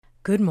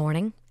Good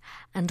morning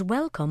and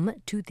welcome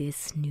to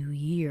this new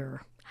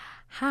year.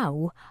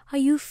 How are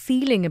you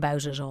feeling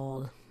about it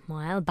all?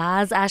 Well,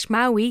 Baz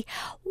Ashmawi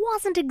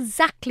wasn't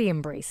exactly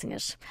embracing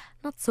it.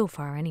 Not so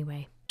far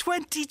anyway.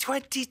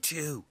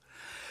 2022.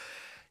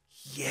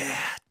 Yeah,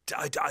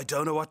 I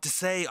don't know what to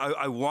say.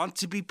 I want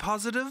to be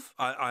positive.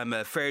 I'm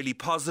a fairly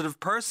positive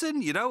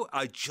person, you know.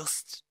 I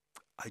just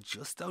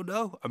don't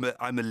know.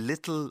 I'm a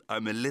little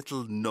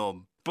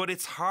numb. But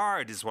it's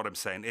hard, is what I'm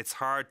saying. It's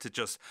hard to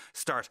just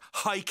start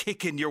high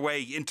kicking your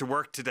way into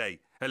work today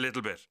a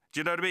little bit.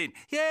 Do you know what I mean?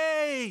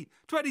 Yay!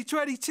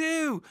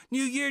 2022!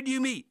 New year, new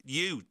me.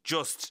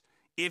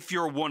 If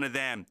you're one of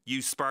them,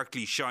 you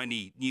sparkly,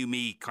 shiny, new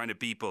me kind of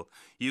people,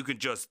 you can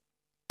just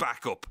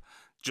back up.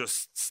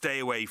 Just stay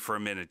away for a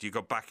minute. You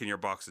go back in your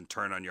box and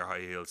turn on your high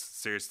heels.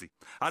 Seriously.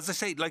 As I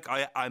say,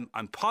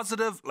 I'm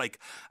positive.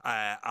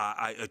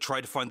 I try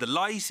to find the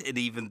light in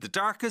even the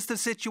darkest of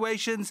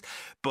situations.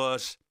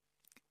 But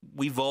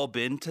we've all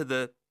been to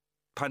the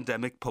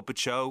pandemic puppet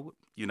show.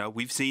 You know,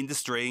 we've seen the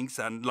strings,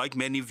 and like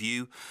many of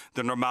you,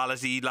 the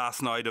normality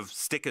last night of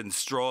sticking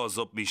straws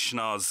up me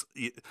schnoz.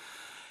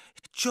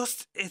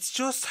 It's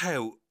just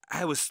how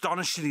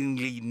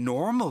astonishingly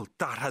normal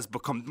that has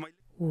become.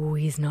 Oh,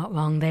 he's not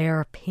wrong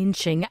there.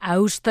 Pinching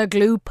out the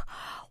gloop.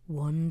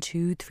 1,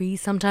 2, 3,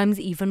 sometimes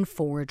even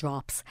 4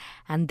 drops.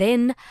 And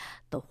then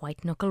the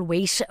white knuckle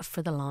wait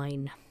for the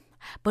line.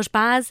 But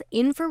Baz,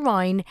 in for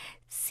Ryan,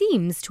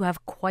 seems to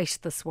have quite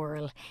the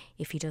swirl,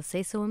 if he does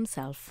say so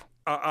himself.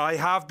 I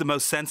have the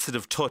most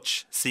sensitive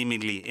touch,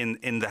 seemingly,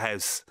 in the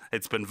house.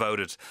 It's been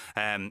voted.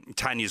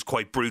 Tanya's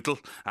quite brutal,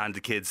 and the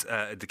kids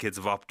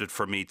have opted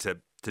for me to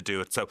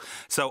do it.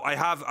 So I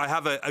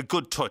have a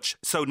good touch.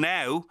 So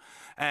now,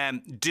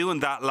 doing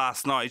that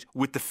last night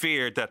with the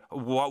fear that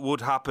what would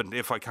happen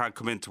if I can't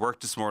come into work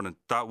this morning,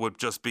 that would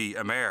just be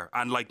a mare.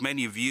 And like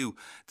many of you,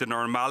 the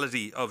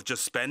normality of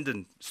just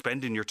spending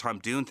your time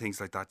doing things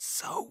like that,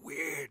 so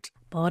weird.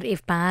 But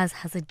if Baz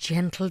has a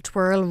gentle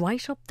twirl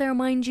right up there,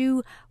 mind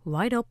you,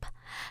 right up,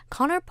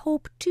 Conor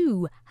Pope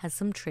too has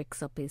some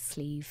tricks up his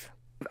sleeve.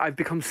 I've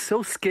become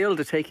so skilled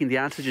at taking the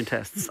antigen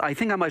tests. I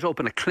think I might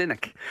open a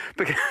clinic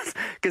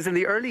because in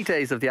the early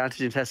days of the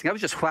antigen testing, I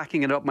was just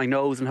whacking it up my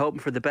nose and hoping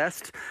for the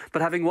best.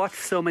 But having watched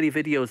so many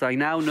videos, I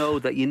now know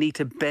that you need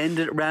to bend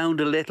it around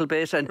a little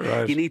bit and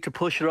you need to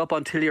push it up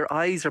until your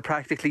eyes are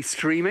practically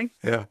streaming.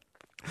 Yeah.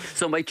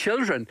 So my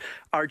children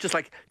are just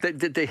like,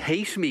 they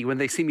hate me when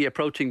they see me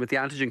approaching with the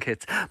antigen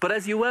kits. But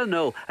as you well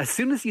know, as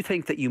soon as you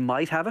think that you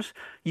might have it,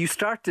 you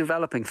start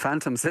developing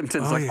phantom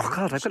symptoms oh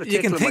God, I've got a tickle in my throat.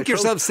 You can think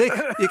yourself sick.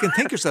 You can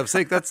think yourself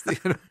sick. That's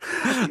the,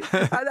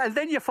 and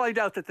then you find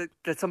out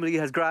that somebody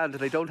has grand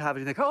and they don't have it.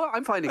 You think, oh,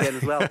 I'm fine again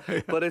as well.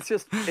 But it's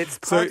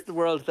part of the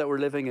world that we're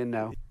living in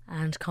now.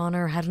 And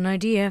Conor had an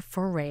idea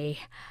for Ray.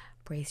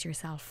 Brace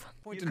yourself.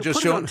 You could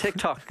put it on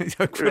TikTok.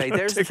 Right,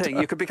 there's the thing.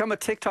 You could become a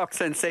TikTok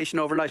sensation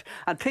overnight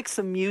and pick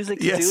some music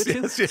to do it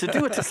to. So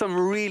do it to some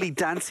really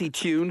dancey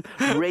tune.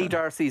 Ray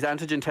Darcy's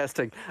antigen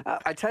testing.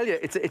 I tell you,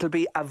 it'll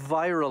be a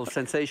viral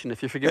sensation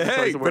if you forgive the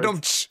choice of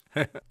words.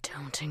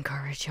 Don't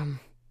encourage him.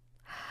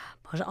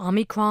 But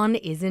Omicron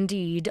is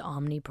indeed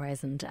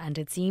omnipresent, and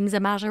it seems a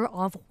matter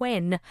of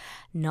when,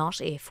 not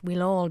if,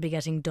 we'll all be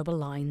getting double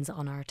lines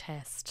on our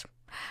test.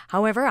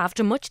 However,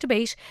 after much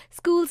debate,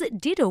 schools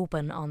did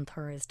open on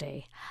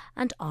Thursday,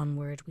 and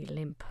onward we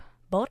limp.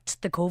 But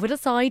the COVID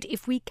aside,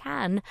 if we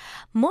can,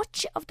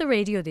 much of the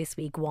radio this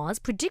week was,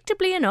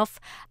 predictably enough,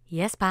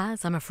 yes,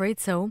 Baz, I'm afraid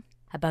so,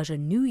 about a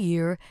new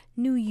year,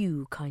 new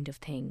you kind of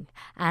thing.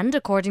 And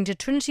according to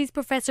Trinity's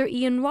Professor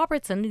Ian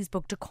Robertson, who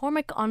spoke to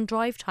Cormac on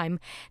Drive Time,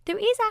 there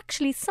is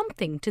actually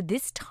something to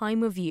this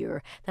time of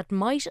year that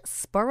might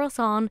spur us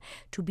on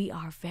to be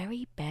our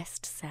very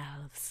best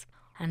selves.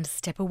 And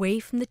step away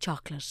from the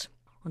chocolate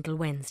until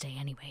Wednesday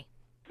anyway.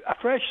 A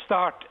fresh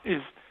start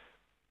is,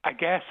 I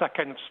guess, a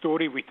kind of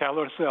story we tell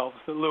ourselves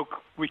that, look,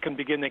 we can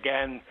begin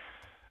again.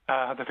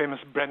 The famous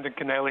Brendan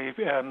Kennelly,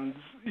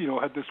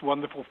 had this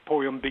wonderful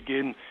poem,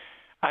 Begin.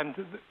 And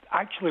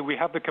actually we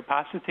have the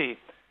capacity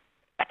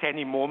at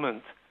any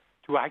moment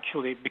to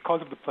actually,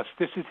 because of the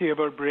plasticity of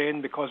our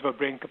brain, because of our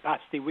brain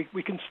capacity,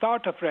 we can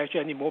start afresh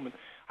any moment.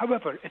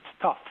 However, it's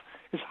tough.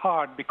 It's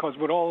hard because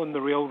we're all in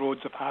the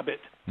railroads of habit.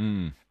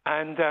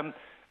 And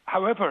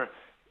however,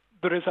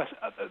 there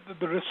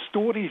are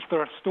stories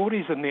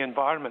in the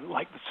environment,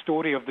 like the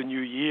story of the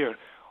new year,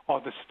 or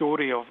the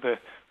story of the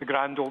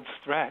grand old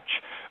stretch,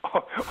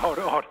 or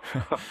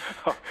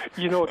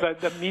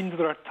that means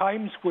there are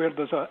times where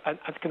there's a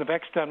kind of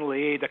external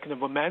aid, a kind of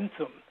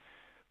momentum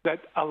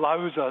that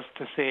allows us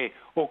to say,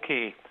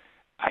 okay,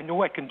 I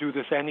know I can do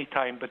this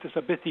anytime, but it's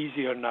a bit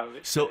easier now.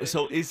 So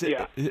is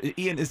it,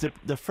 Ian, is it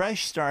the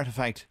fresh start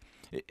effect?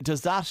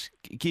 Does that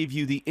give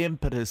you the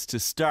impetus to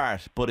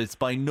start, but it's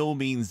by no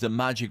means the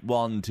magic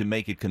wand to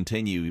make it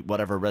continue,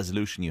 whatever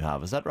resolution you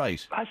have? Is that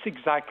right? That's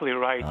exactly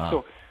right.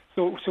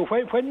 So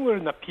when we're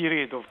in a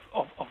period of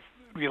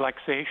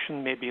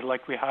relaxation, maybe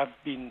like we have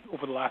been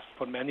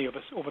for many of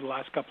us over the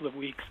last couple of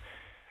weeks,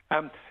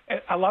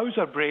 it allows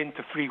our brain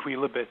to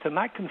freewheel a bit, and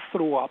that can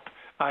throw up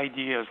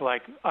ideas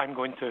like I'm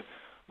going to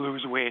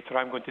lose weight, or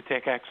I'm going to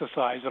take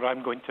exercise, or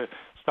I'm going to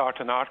start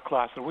an art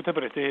class, or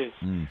whatever it is.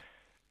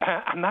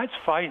 And that's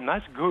fine.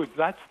 That's good.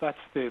 That's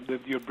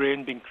your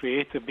brain being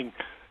creative, being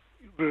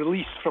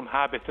released from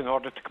habit in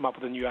order to come up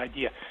with a new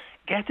idea.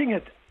 Getting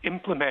it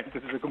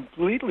implemented is a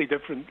completely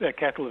different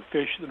kettle of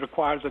fish that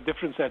requires a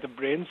different set of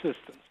brain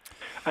systems.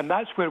 And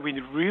that's where we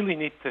really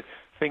need to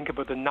think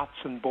about the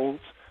nuts and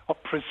bolts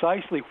of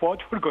precisely what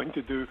we're going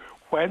to do,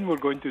 when we're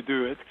going to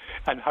do it,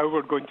 and how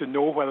we're going to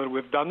know whether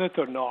we've done it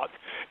or not.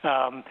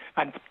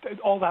 And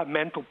all that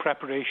mental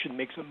preparation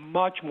makes it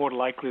much more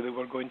likely that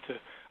we're going to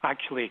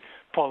actually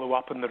follow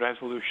up on the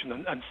resolution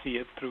and see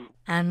it through.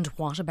 And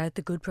what about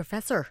the good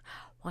professor?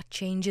 What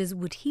changes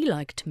would he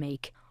like to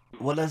make?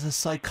 Well, as a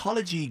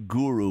psychology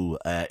guru,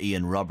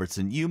 Ian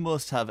Robertson, you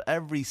must have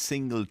every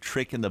single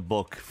trick in the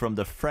book, from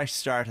the fresh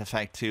start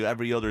effect to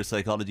every other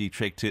psychology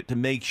trick, to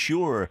make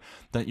sure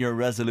that your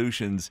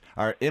resolutions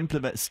are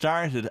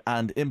started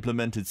and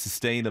implemented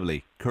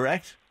sustainably,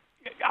 correct?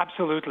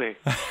 Absolutely.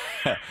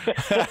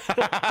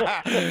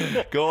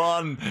 Go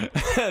on.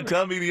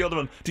 Tell me the other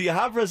one. Do you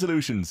have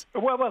resolutions?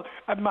 Well,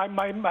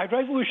 my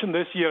resolution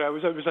this year, it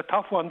was a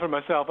tough one for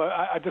myself.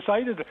 I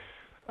decided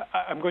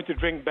I'm going to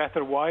drink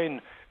better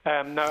wine.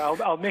 Now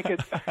I'll make it.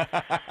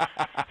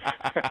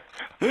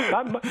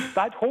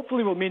 that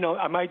hopefully will mean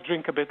I might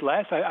drink a bit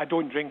less. I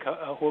don't drink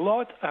a whole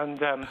lot, and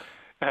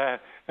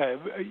but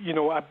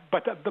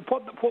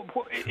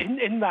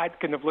in that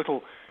kind of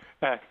little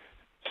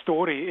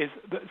story is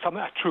some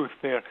truth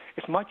there.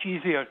 It's much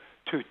easier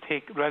to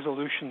take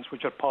resolutions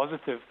which are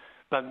positive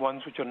than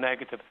ones which are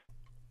negative.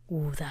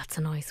 Oh, that's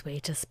a nice way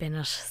to spin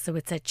it. So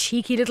it's a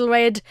cheeky little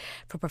red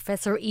for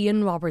Professor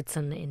Ian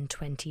Robertson in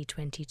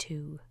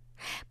 2022.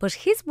 But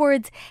his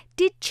words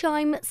did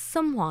chime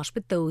somewhat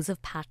with those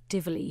of Pat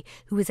Divilly,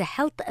 who is a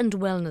health and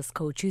wellness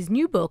coach whose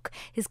new book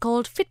is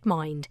called Fit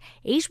Mind,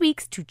 8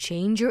 weeks to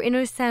change your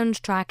inner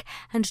soundtrack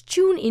and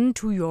tune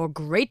into your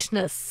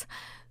greatness.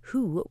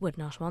 Who would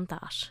not want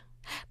that?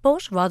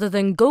 But rather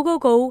than go, go,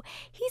 go,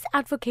 he's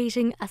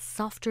advocating a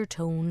softer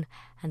tone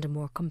and a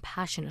more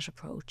compassionate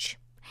approach.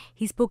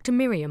 He spoke to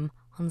Miriam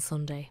on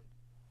Sunday.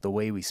 The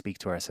way we speak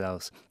to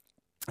ourselves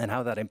and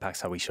how that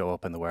impacts how we show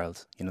up in the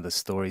world. You know, the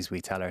stories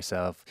we tell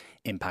ourselves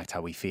impact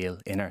how we feel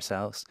in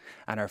ourselves,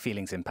 and our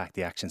feelings impact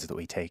the actions that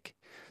we take.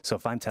 So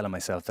if I'm telling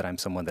myself that I'm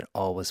someone that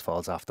always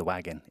falls off the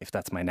wagon, if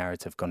that's my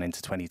narrative going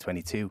into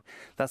 2022,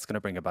 that's going to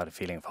bring about a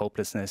feeling of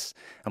hopelessness.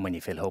 And when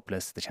you feel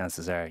hopeless, the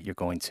chances are you're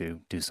going to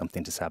do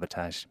something to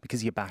sabotage,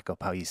 because you back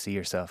up how you see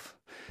yourself.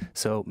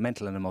 So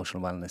mental and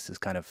emotional wellness is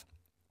kind of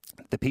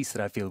the piece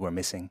that I feel we're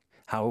missing.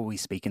 How are we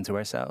speaking to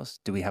ourselves?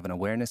 Do we have an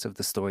awareness of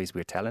the stories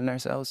we're telling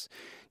ourselves?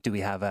 Do we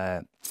have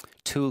a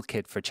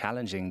toolkit for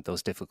challenging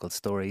those difficult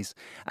stories?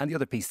 And the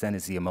other piece then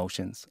is the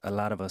emotions. A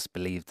lot of us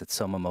believe that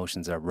some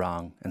emotions are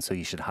wrong, and so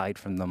you should hide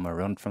from them or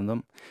run from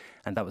them.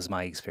 And that was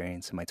my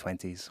experience in my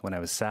 20s when I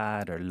was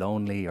sad or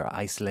lonely or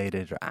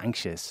isolated or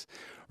anxious.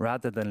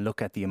 Rather than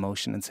look at the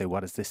emotion and say,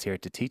 what is this here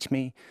to teach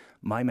me?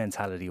 My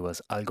mentality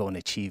was, I'll go and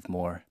achieve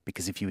more,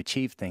 because if you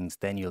achieve things,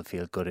 then you'll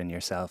feel good in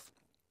yourself.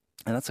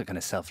 And that's a kind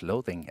of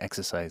self-loathing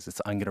exercise.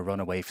 It's I'm going to run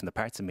away from the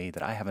parts of me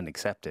that I haven't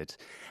accepted.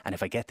 And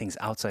if I get things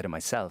outside of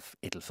myself,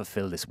 it'll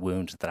fulfill this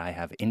wound that I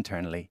have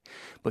internally.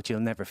 But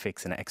you'll never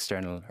fix an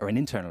external or an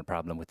internal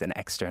problem with an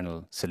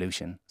external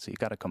solution. So you've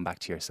got to come back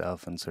to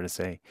yourself and sort of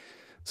say,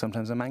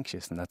 sometimes I'm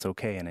anxious and that's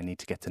okay. And I need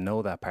to get to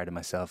know that part of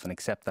myself and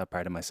accept that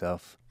part of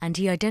myself. And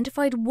he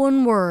identified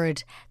one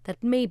word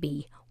that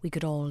maybe we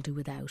could all do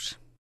without.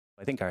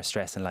 I think our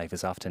stress in life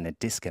is often a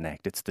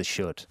disconnect. It's the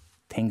should.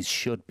 Things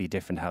should be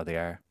different how they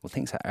are. Well,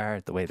 things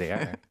are the way they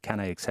are. Can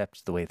I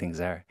accept the way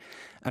things are?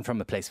 And from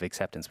a place of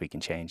acceptance, we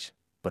can change.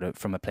 But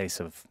from a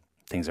place of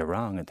things are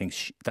wrong and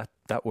things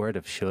that word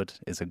of should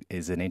is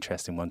an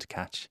interesting one to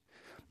catch.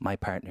 My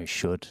partner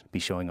should be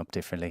showing up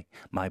differently.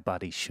 My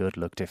body should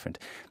look different.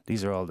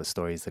 These are all the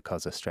stories that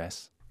cause us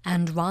stress.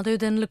 And rather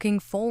than looking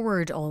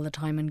forward all the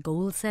time and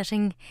goal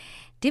setting,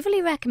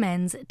 Divilly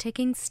recommends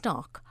taking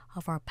stock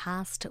of our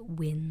past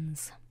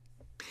wins.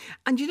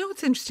 And you know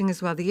what's interesting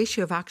as well? The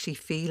issue of actually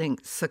feeling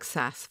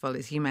successful,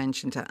 as you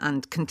mentioned,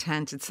 and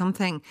content. It's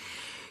something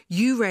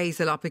you raise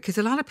a lot, because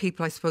a lot of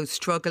people, I suppose,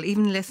 struggle,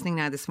 even listening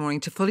now this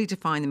morning, to fully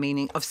define the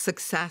meaning of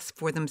success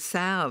for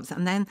themselves.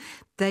 And then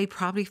they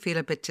probably feel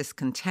a bit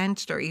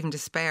discontented or even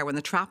despair when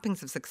the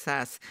trappings of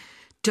success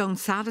don't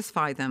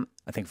satisfy them.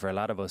 I think for a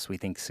lot of us, we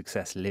think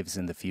success lives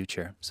in the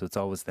future. So it's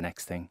always the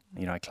next thing.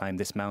 You know, I climb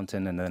this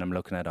mountain and then I'm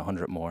looking at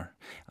 100 more.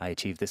 I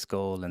achieve this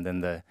goal and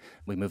then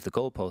we move the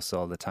goalposts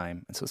all the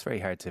time. And so it's very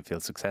hard to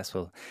feel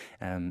successful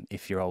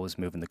if you're always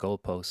moving the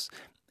goalposts.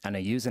 And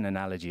I use an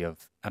analogy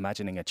of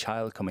imagining a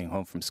child coming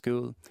home from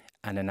school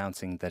and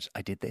announcing that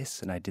I did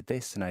this and I did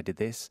this and I did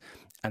this,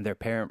 and their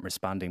parent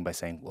responding by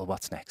saying, well,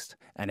 what's next?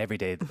 And every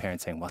day the parent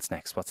saying, what's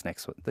next? What's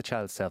next? The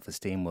child's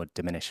self-esteem would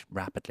diminish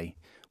rapidly.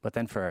 But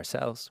then for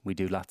ourselves, we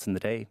do lots in the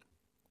day.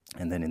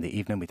 And then in the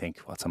evening, we think,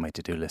 what's on my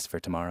to-do list for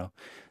tomorrow?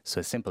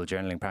 So a simple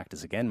journaling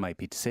practice, again, might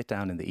be to sit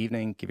down in the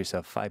evening, give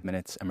yourself 5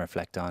 minutes and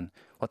reflect on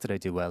what did I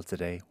do well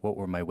today? What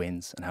were my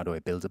wins? And how do I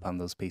build upon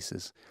those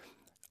pieces?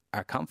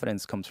 Our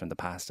confidence comes from the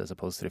past as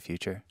opposed to the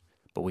future,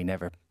 but we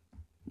never...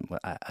 Well,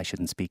 I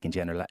shouldn't speak in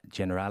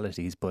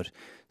generalities, but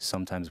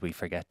sometimes we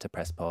forget to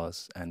press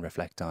pause and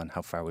reflect on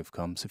how far we've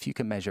come. So if you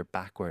can measure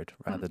backward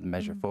rather than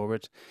measure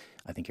forward,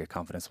 I think your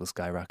confidence will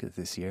skyrocket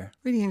this year.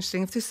 Really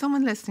interesting. If there's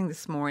someone listening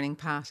this morning,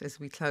 Pat, as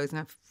we close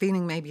now,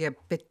 feeling maybe a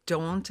bit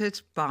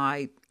daunted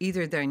by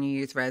either their New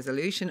Year's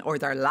resolution or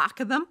their lack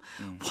of them,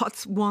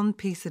 what's one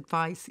piece of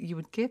advice you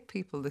would give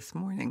people this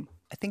morning?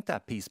 I think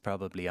that piece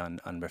probably on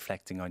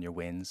reflecting on your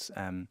wins.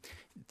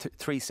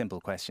 Three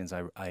simple questions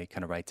I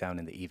kind of write down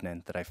in the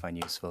evening that I find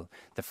useful.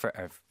 The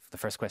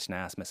first question I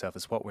ask myself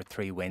is, what were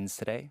 3 wins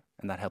today?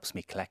 And that helps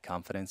me collect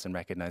confidence and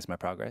recognise my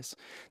progress.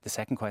 The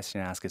second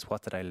question I ask is,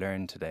 what did I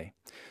learn today?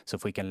 So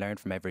if we can learn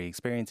from every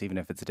experience, even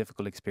if it's a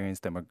difficult experience,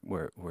 then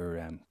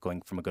we're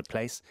going from a good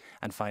place.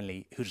 And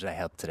finally, who did I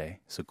help today?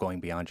 So going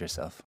beyond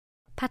yourself.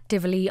 Pat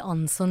Dively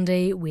on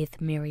Sunday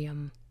with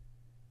Miriam.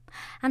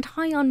 And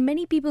high on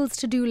many people's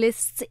to-do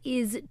lists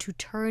is to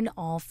turn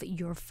off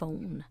your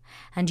phone.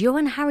 And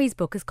Johann Hari's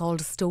book is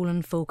called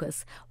Stolen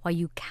Focus, Why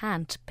You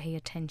Can't Pay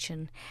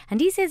Attention. And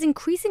he says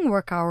increasing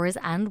work hours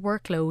and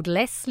workload,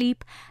 less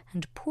sleep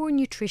and poor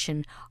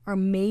nutrition are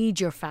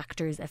major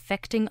factors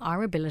affecting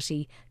our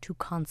ability to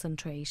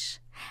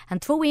concentrate.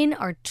 And throw in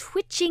our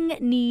twitching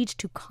need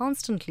to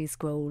constantly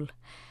scroll.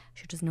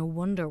 Sure, there's no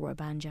wonder we're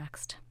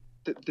banjaxed.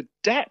 The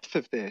depth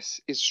of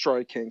this is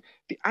striking.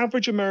 The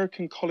average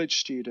American college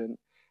student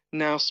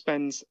now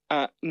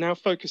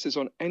focuses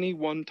on any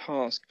one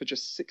task for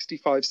just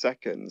 65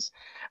 seconds.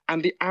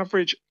 And the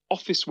average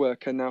office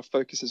worker now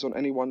focuses on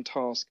any one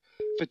task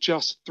for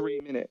just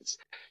 3 minutes.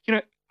 You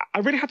know, I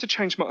really had to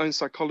change my own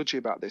psychology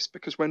about this,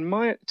 because when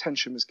my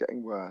attention was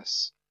getting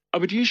worse, I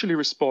would usually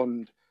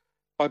respond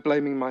by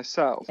blaming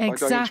myself.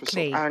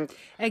 Exactly.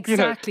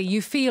 Exactly.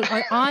 You feel,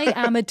 I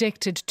am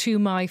addicted to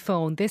my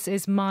phone. This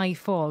is my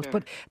fault. Yeah.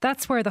 But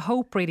that's where the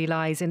hope really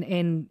lies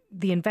in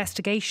the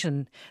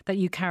investigation that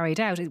you carried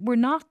out. We're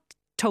not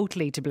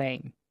totally to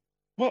blame.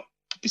 Well,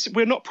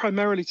 we're not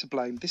primarily to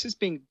blame. This is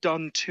being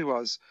done to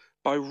us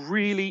by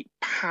really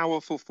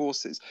powerful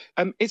forces.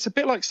 It's a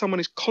bit like someone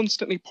is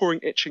constantly pouring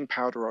itching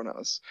powder on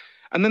us.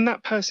 And then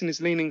that person is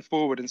leaning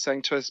forward and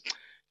saying to us,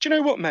 do you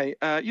know what, mate?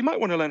 You might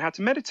want to learn how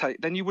to meditate.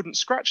 Then you wouldn't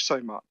scratch so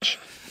much.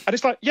 And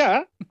it's like,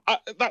 yeah,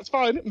 that's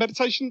fine.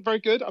 Meditation, very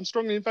good. I'm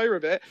strongly in favour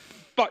of it.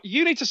 But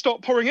you need to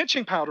stop pouring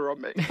itching powder on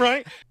me,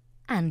 right?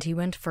 And he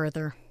went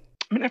further.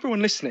 I mean,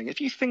 everyone listening, if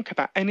you think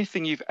about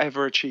anything you've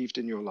ever achieved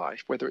in your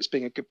life, whether it's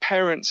being a good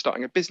parent,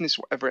 starting a business,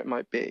 whatever it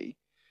might be,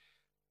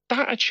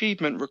 that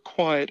achievement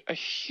required a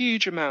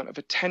huge amount of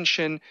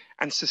attention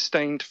and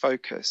sustained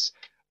focus.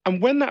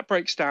 And when that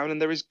breaks down,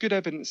 and there is good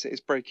evidence it is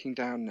breaking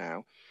down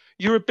now,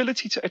 your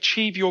ability to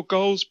achieve your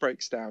goals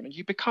breaks down, and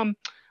you become,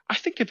 I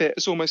think of it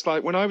as almost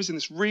like when I was in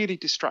this really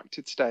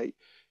distracted state,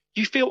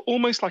 you feel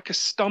almost like a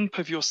stump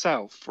of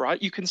yourself,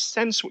 right? You can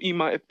sense what you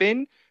might have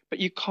been, but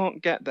you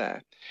can't get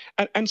there.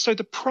 And so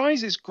the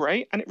prize is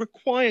great, and it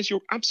requires,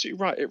 you're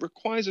absolutely right, it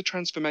requires a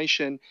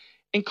transformation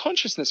in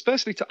consciousness,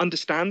 firstly to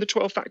understand the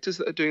 12 factors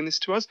that are doing this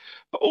to us,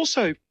 but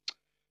also,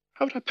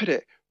 how would I put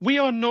it? We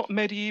are not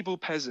medieval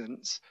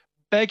peasants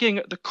begging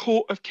at the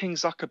court of King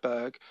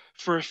Zuckerberg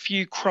for a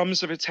few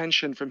crumbs of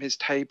attention from his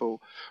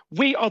table.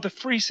 We are the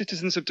free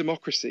citizens of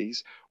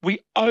democracies.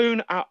 We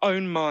own our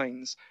own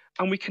minds,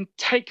 and we can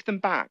take them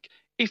back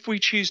if we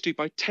choose to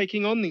by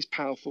taking on these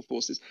powerful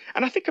forces.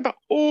 And I think about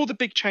all the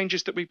big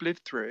changes that we've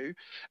lived through,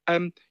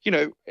 in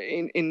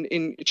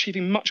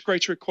achieving much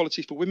greater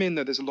equality for women,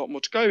 though there's a lot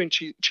more to go, in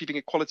achieving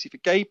equality for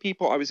gay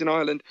people. I was in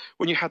Ireland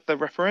when you had the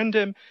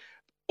referendum.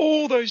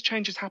 All those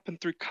changes happen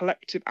through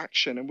collective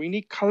action, and we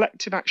need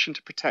collective action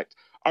to protect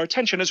our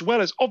attention, as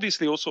well as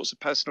obviously all sorts of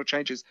personal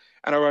changes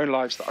in our own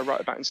lives that I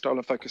write about in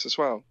Stolen Focus as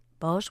well.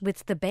 But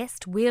with the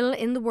best will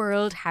in the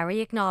world, Harry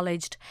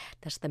acknowledged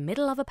that the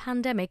middle of a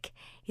pandemic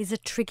is a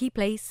tricky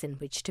place in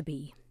which to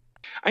be.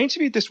 I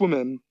interviewed this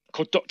woman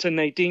called Dr.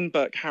 Nadine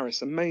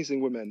Burke-Harris,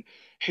 amazing woman,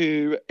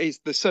 who is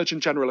the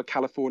Surgeon General of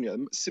California,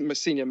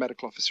 senior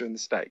medical officer in the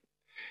state.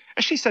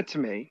 And she said to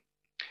me,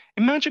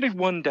 imagine if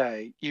one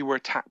day you were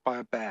attacked by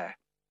a bear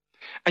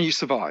and you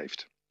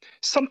survived.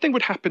 Something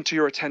would happen to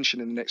your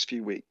attention in the next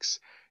few weeks.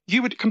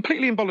 You would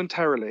completely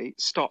involuntarily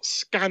start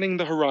scanning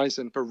the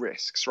horizon for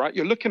risks, right?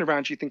 You're looking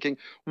around you thinking,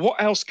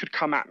 what else could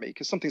come at me?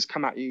 Because something's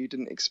come at you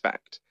didn't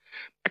expect.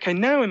 Okay,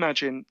 now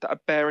imagine that a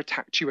bear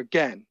attacked you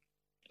again.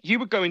 You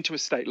would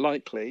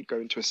likely go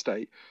into a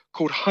state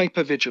called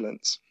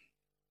hypervigilance.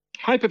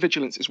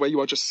 Hypervigilance is where you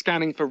are just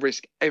scanning for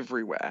risk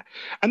everywhere.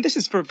 And this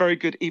is for a very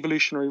good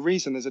evolutionary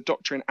reason. There's a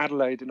doctor in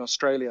Adelaide in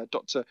Australia,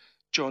 Dr.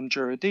 John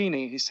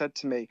Giordini, who said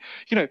to me,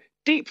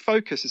 deep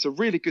focus is a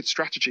really good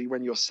strategy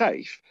when you're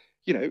safe.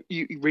 You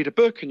read a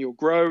book and you'll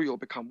grow, you'll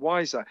become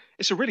wiser.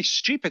 It's a really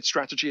stupid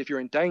strategy if you're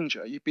in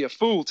danger. You'd be a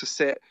fool to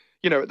sit,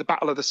 at the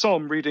Battle of the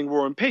Somme reading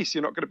War and Peace.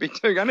 You're not going to be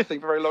doing anything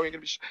for very long. You're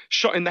going to be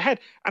shot in the head.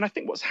 And I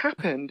think what's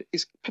happened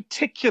is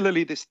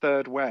particularly this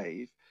third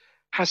wave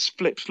has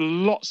flipped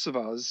lots of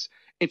us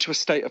into a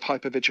state of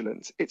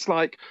hypervigilance. It's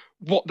like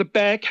what the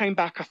bear came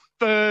back a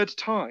third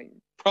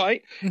time,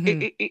 right?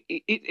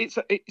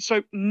 Mm-hmm.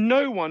 So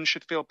no one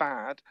should feel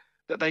bad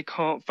that they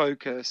can't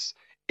focus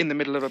in the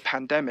middle of a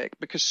pandemic,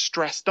 because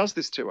stress does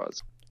this to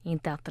us.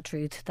 Ain't that the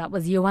truth? That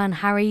was Joanne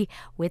Harry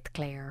with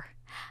Claire.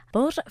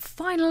 But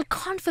final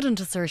confident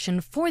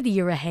assertion for the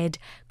year ahead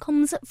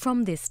comes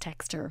from this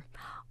texter.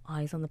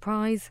 Eyes on the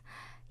prize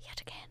yet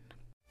again.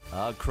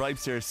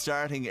 Cripes are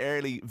starting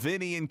early.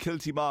 Vinny in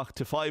Kiltimach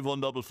to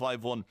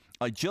 51551.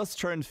 I just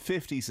turned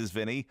 50, says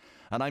Vinny,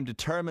 and I'm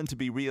determined to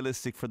be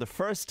realistic for the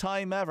first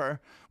time ever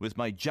with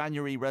my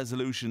January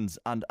resolutions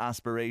and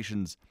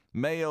aspirations.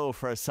 Mayo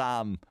for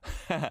Sam.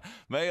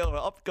 Mayo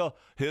up go.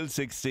 Hill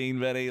 16,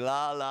 Vinny.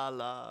 La, la,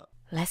 la.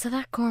 Less of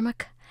that,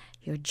 Cormac.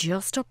 You're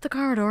just up the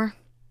corridor.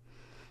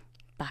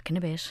 Back in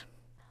a bit.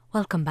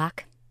 Welcome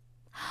back.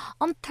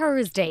 On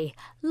Thursday,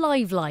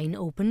 Liveline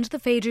opened the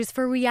Faders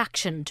for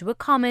reaction to a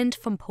comment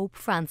from Pope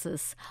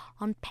Francis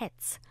on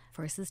pets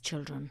versus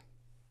children.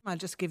 I'll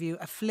just give you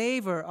a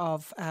flavour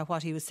of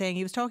what he was saying.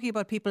 He was talking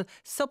about people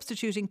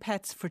substituting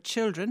pets for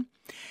children.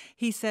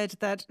 He said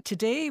that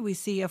today we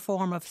see a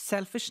form of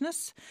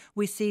selfishness.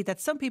 We see that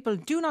some people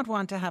do not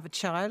want to have a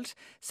child.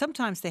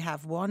 Sometimes they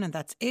have one and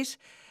that's it.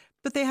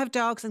 But they have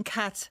dogs and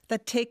cats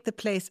that take the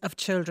place of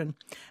children.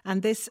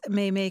 And this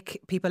may make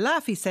people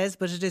laugh, he says,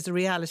 but it is a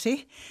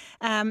reality.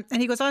 And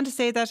he goes on to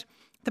say that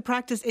the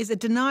practice is a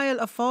denial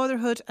of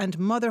fatherhood and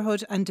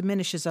motherhood and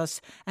diminishes us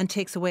and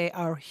takes away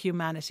our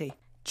humanity.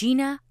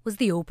 Gina was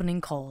the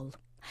opening call.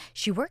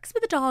 She works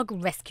with a dog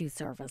rescue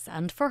service,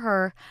 and for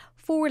her,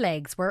 4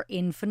 legs were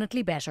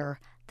infinitely better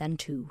than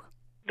 2.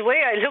 The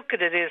way I look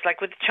at it is like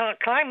with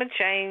climate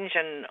change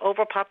and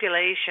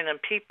overpopulation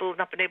and people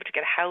not being able to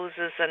get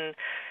houses and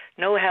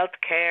no health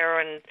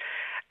care, and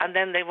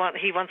then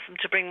he wants them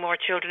to bring more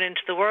children into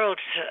the world,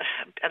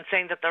 and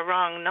saying that they're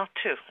wrong not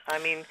to. I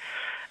mean,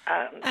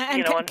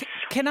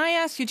 can I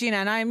ask you, Gina?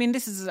 And I mean,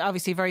 this is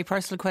obviously a very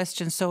personal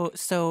question. So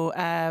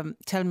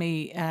tell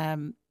me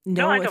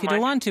no if you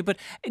don't want to. But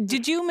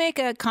did you make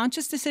a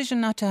conscious decision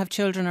not to have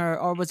children,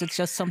 or was it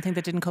just something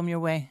that didn't come your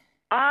way?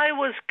 I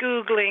was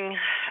Googling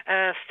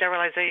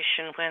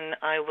sterilisation when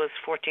I was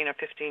 14 or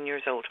 15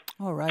 years old.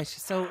 All right.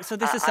 So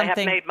this is something... I have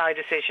made my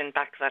decision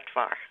back that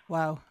far.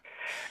 Wow.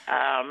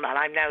 And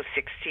I'm now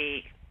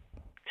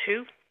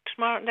 62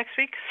 next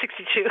week.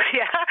 62,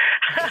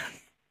 yeah.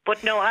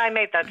 But no, I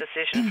made that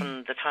decision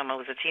from the time I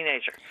was a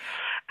teenager.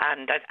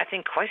 And I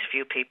think quite a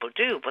few people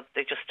do, but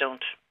they just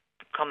don't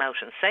come out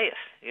and say it,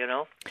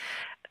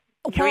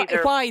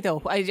 Why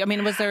though? I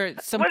mean, was there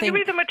something... Well, you're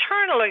either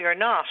maternal or you're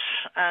not.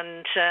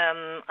 And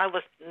I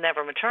was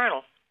never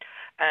maternal.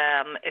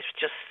 It's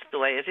just the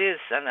way it is.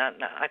 And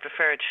I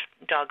preferred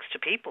dogs to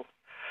people.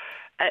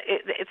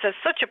 It's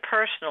such a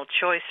personal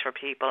choice for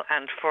people.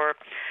 And for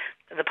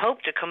the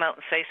Pope to come out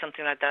and say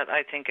something like that,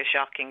 I think is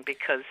shocking,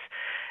 because,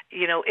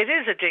 it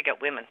is a dig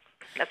at women.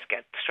 Let's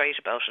get straight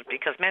about it,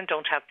 because men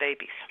don't have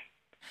babies.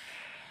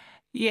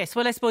 Yes,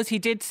 well, I suppose he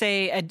did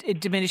say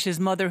it diminishes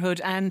motherhood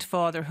and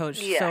fatherhood.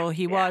 Yeah, so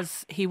he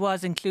was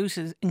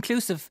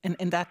inclusive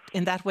in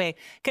that way.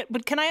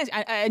 But can I ask,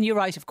 and you're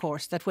right, of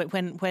course, that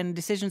when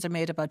decisions are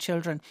made about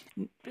children,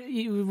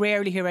 you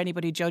rarely hear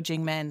anybody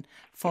judging men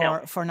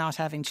for not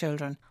having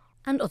children.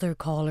 And other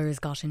callers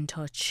got in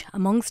touch,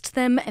 amongst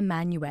them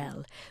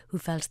Emmanuel, who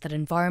felt that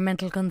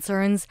environmental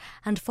concerns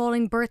and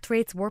falling birth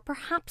rates were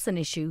perhaps an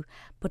issue,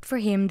 but for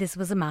him this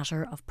was a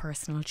matter of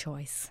personal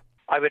choice.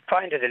 I would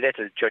find it a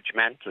little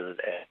judgmental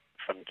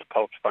from the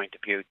Pope's point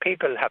of view.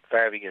 People have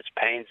various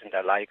pains in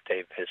their life. They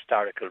have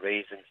historical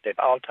reasons. They have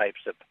all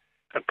types of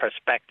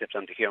perspectives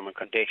on the human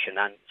condition.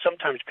 And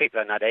sometimes people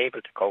are not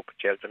able to cope with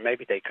children.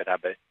 Maybe they could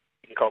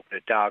cope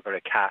with a dog or a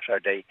cat. Or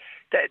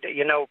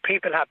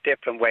people have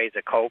different ways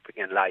of coping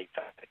in life.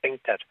 I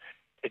think that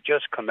to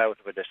just come out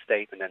with a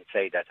statement and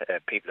say that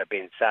people are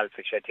being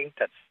selfish, I think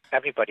that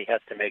everybody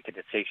has to make a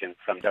decision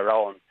from their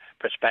own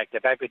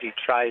perspective. Everybody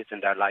tries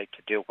in their life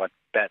to do what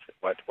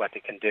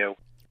they can do.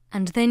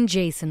 And then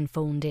Jason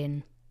phoned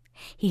in.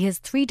 He has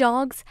 3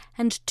 dogs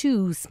and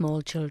 2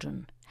 small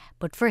children.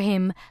 But for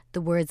him,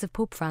 the words of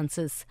Pope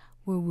Francis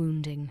were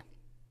wounding.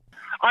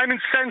 I'm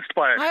incensed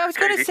by it. I was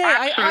going to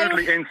say...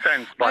 Absolutely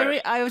incensed by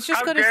it. I was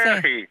just going to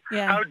say...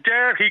 How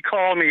dare he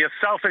call me a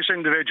selfish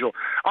individual?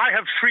 I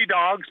have 3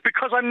 dogs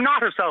because I'm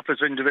not a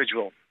selfish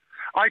individual.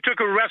 I took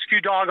a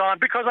rescue dog on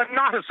because I'm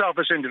not a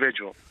selfish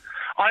individual.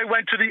 I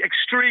went to the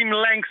extreme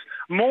lengths,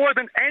 more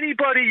than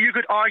anybody you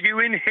could argue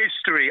in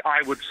history,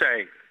 I would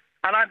say.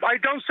 And I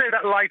don't say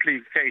that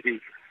lightly,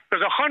 Katie.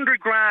 There's $100,000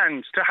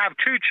 to have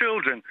 2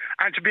 children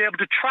and to be able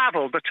to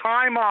travel the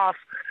time off,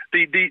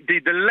 the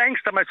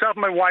lengths that myself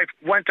and my wife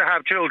went to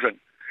have children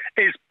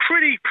is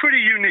pretty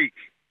unique.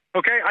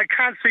 Okay, I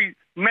can't see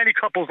many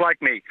couples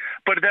like me,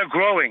 but they're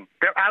growing.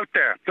 They're out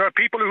there. There are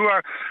people who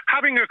are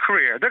having a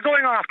career. They're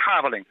going off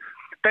traveling.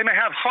 They may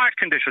have heart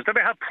conditions. They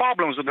may have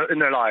problems in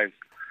their lives.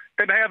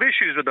 They may have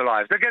issues with their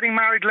lives. They're getting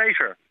married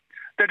later.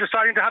 They're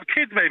deciding to have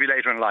kids maybe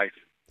later in life.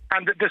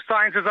 And the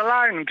science is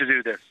allowing them to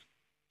do this.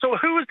 So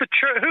who is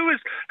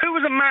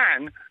a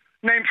man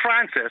named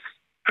Francis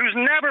who's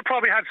never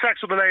probably had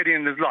sex with a lady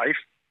in his life?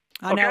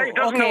 Okay,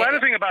 doesn't know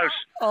anything about.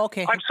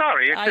 Okay, I'm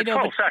sorry, it's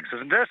called sex,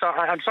 isn't this?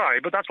 I'm sorry,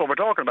 but that's what we're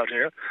talking about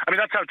here. I mean,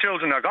 that's how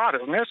children are got,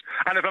 isn't it?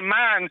 And if a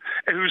man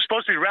who's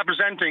supposed to be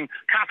representing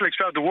Catholics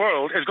throughout the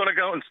world is going to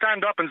go and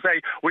stand up and say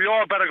we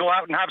all better go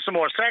out and have some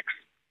more sex,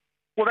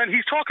 well, then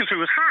he's talking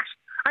through his hat.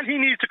 And he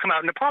needs to come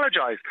out and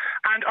apologise.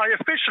 And I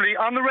officially,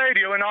 on the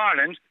radio in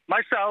Ireland,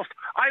 myself,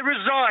 I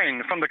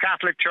resign from the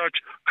Catholic Church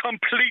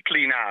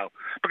completely now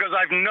because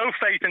I've no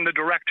faith in the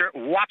director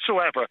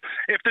whatsoever.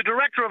 If the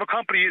director of a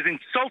company is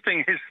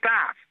insulting his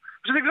staff,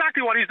 which is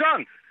exactly what he's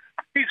done,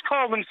 he's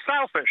called them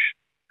selfish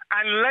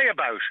and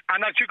layabout,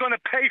 and that you're going to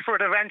pay for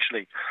it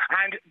eventually.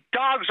 And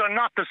dogs are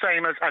not the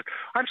same as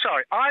I'm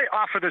sorry, I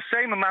offer the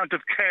same amount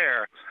of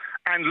care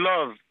and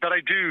love that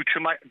I do to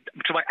my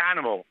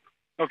animal.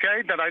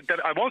 Okay, that I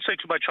won't say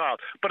to my child,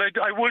 but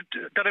I would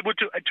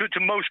to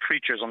most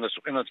creatures on this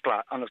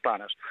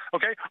planet.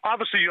 Okay,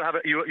 obviously you have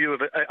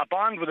a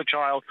bond with a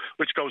child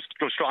which goes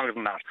stronger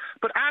than that.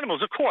 But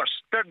animals, of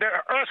course,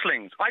 they're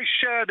earthlings. I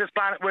share this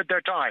planet with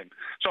their time,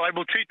 so I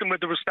will treat them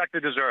with the respect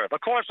they deserve.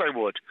 Of course I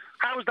would.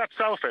 How is that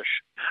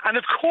selfish? And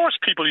of course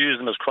people use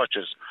them as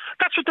crutches.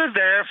 That's what they're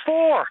there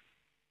for.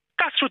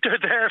 That's what they're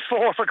there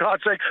for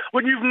God's sake.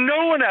 When you've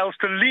no one else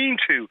to lean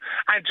to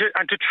and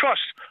to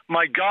trust,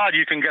 my God,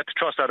 you can get the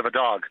trust out of a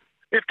dog.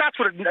 If that's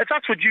what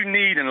you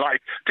need in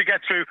life to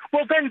get through,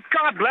 well then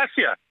God bless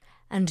you.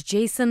 And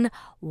Jason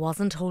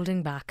wasn't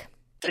holding back.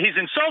 He's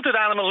insulted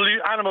animal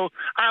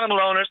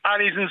owners,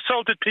 and he's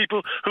insulted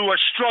people who are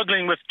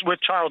struggling with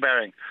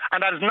childbearing.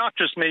 And that is not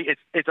just me,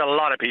 it's a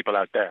lot of people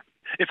out there.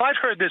 If I'd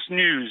heard this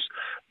news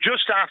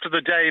just after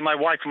the day my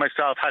wife and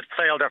myself had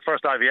failed our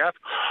first IVF,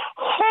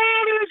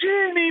 holy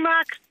Jimmy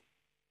Mac,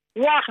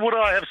 what would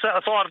I have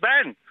thought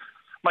then?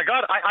 My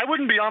God, I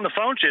wouldn't be on the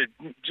phone to you,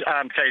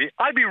 Katie.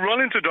 I'd be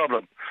running to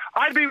Dublin.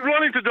 I'd be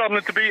running to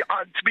Dublin to be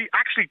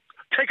actually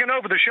taking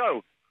over the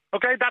show.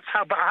 Okay, that's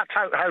how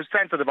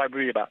sensitive I'd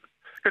be about it.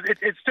 Because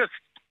it's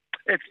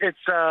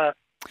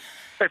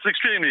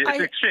extremely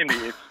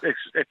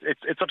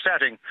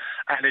upsetting,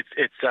 and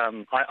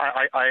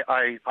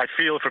I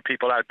feel for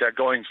people out there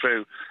going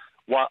through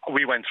what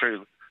we went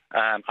through,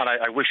 and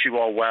I wish you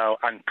all well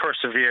and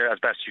persevere as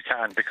best you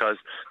can, because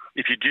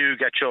if you do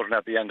get children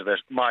at the end of it,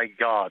 my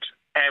God,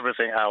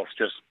 everything else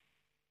just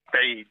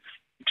fades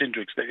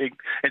into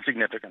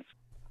insignificance.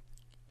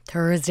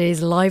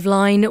 Thursday's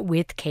Liveline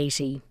with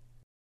Katie.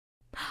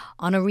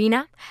 On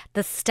Arena,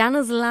 the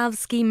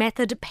Stanislavski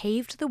method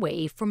paved the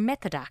way for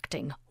method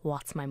acting.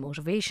 What's my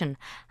motivation?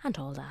 And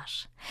all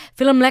that.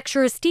 Film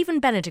lecturer Stephen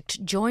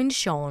Benedict joined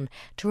Sean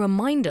to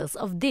remind us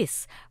of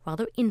this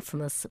rather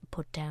infamous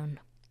put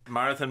down.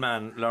 Marathon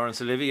man Laurence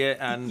Olivier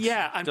and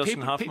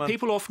Dustin Hoffman.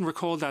 People often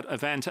recall that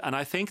event, and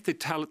I think they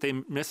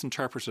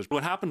misinterpreted.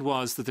 What happened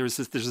was that there's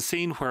a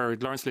scene where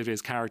Laurence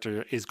Olivier's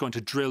character is going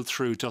to drill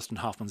through Dustin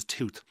Hoffman's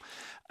tooth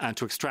and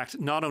to extract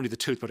not only the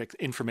tooth but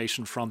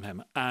information from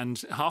him.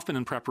 And Hoffman,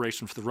 in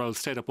preparation for the role,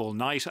 stayed up all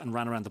night and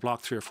ran around the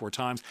block 3 or 4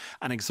 times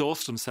and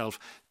exhausted himself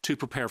to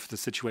prepare for the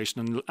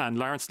situation. And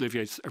Laurence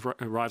Olivier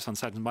arrives on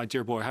set and, my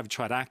dear boy, have you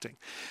tried acting?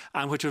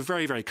 And which a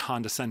very, very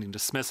condescending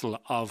dismissal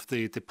of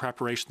the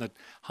preparation that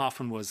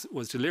Hoffman was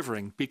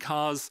delivering,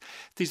 because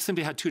they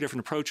simply had 2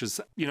 different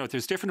approaches. You know,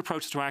 there's different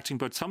approaches to acting,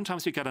 but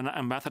sometimes you get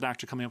a method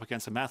actor coming up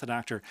against a method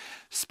actor.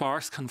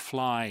 Sparks can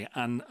fly.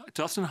 And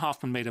Dustin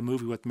Hoffman made a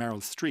movie with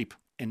Meryl Streep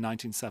in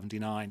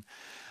 1979,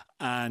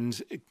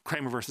 and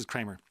Kramer versus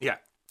Kramer. Yeah.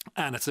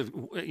 And it's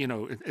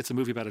a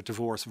movie about a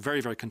divorce,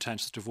 very, very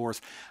contentious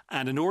divorce.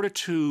 And in order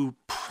to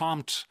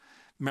prompt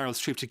Meryl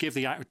Streep to give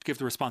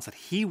the response that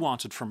he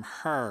wanted from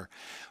her,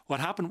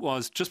 what happened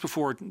was, just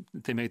before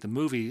they made the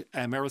movie,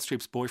 Meryl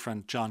Streep's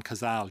boyfriend, John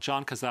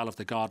Cazale of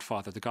The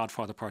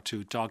Godfather Part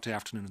 2, Dog Day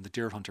Afternoon, and The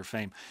Deer Hunter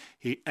fame,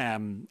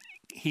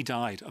 he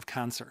died of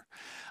cancer.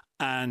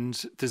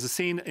 And there's a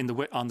scene in the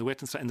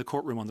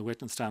courtroom on the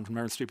witness stand, when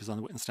Meryl Streep is on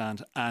the witness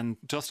stand, and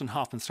Dustin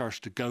Hoffman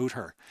started to goad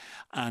her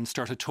and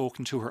started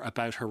talking to her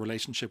about her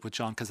relationship with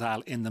John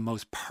Cazale in the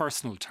most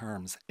personal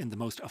terms, in the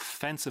most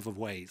offensive of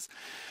ways.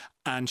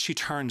 And she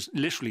turned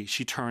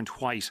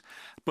white,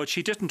 but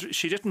she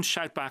didn't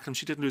shout back, and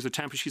she didn't lose her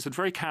temper. She said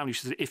very calmly,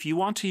 she said, if you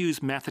want to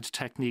use method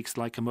techniques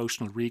like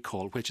emotional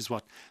recall, which is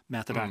what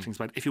method acting is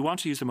about, if you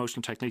want to use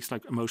emotional techniques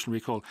like emotional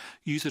recall,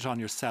 use it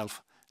on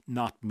yourself,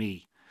 not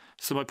me.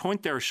 So my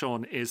point there,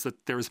 Sean, is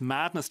that there is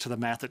madness to the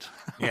method.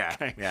 Yeah,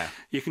 okay? Yeah.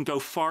 You can go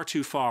far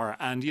too far.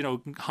 And, you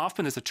know,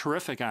 Hoffman is a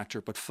terrific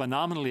actor, but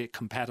phenomenally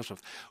competitive,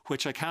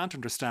 which I can't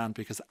understand,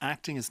 because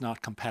acting is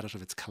not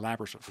competitive, it's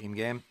collaborative. Team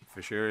game,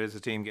 for sure is a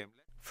team game.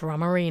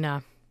 From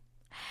Arena.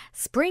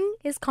 Spring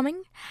is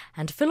coming,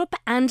 and Philip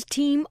and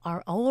team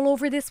are all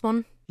over this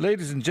one.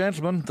 Ladies and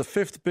gentlemen, the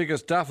 5th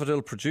biggest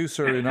daffodil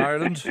producer in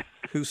Ireland,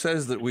 who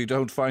says that we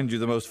don't find you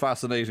the most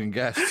fascinating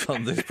guests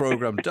on this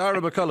programme. Dara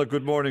McCullough,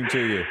 good morning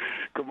to you.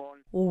 Good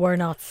morning. We're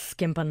not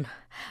skimping,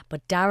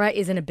 but Dara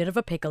is in a bit of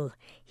a pickle.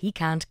 He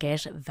can't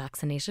get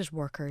vaccinated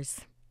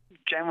workers.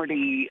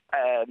 Generally,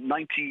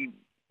 99%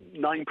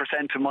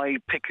 of my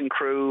pick and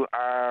crew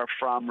are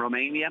from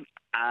Romania,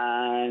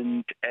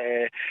 and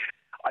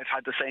I've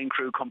had the same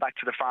crew come back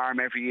to the farm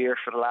every year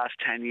for the last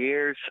 10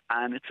 years,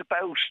 and it's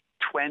about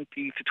 20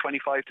 to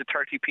 25 to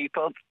 30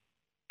 people.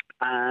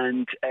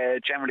 And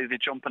generally they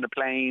jump on a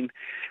plane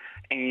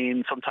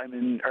in sometime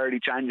in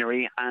early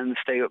January and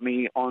stay with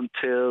me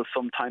until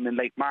sometime in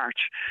late March.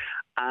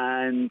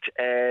 And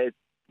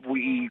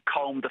we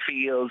comb the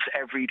fields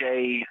every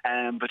day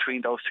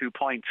between those 2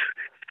 points.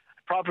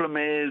 Problem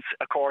is,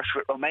 of course,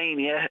 with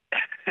Romania,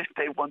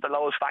 they won the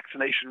lowest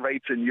vaccination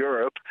rates in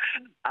Europe.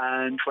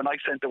 And when I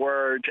sent the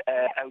word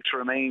out to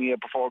Romania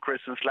before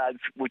Christmas, lads,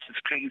 would you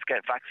please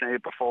get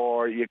vaccinated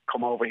before you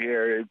come over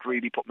here, it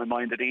really put my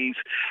mind at ease.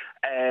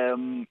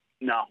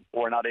 No,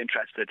 we're not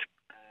interested.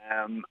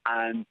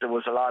 And there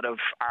was a lot of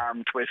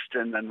arm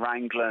twisting and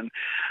wrangling,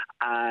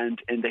 and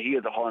in the heat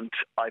of the hunt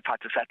I've had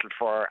to settle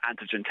for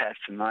antigen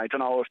tests, and I don't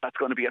know if that's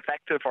going to be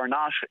effective or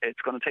not. It's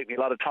going to take me a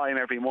lot of time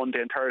every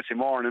Monday and Thursday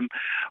morning,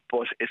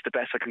 but it's the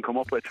best I can come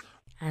up with.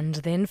 And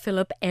then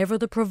Philip, ever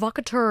the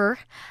provocateur,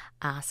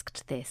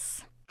 asked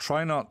this.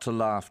 Try not to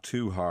laugh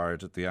too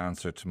hard at the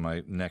answer to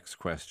my next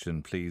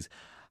question, please.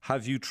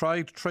 Have you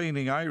tried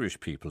training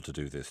Irish people to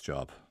do this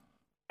job?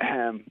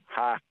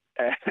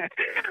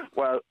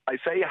 Well, I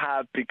say you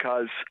have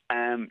because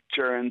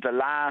during the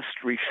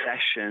last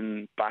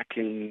recession back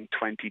in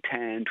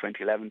 2010,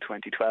 2011,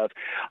 2012,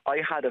 I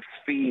had a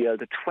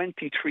field, a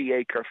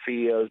 23-acre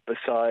field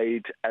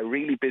beside a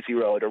really busy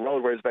road, a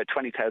road where there's about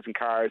 20,000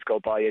 cars go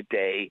by a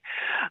day.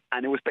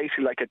 And it was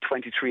basically like a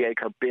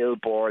 23-acre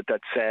billboard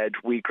that said,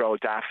 we grow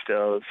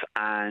daffodils,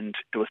 and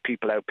there was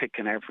people out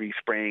picking every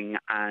spring,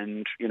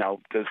 and, you know,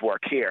 there's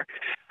work here.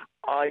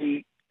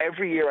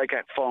 Every year I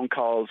get phone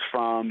calls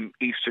from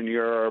Eastern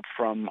Europe,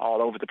 from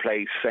all over the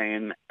place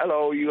saying,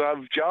 hello, you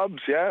have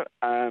jobs, yeah?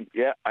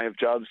 Yeah, I have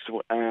jobs.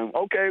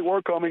 Okay,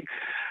 we're coming.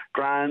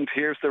 Grand,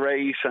 here's the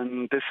rate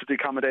and this is the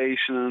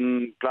accommodation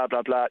and blah,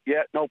 blah, blah.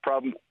 Yeah, no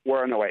problem,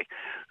 we're on the way.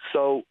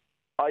 So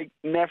I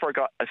never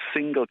got a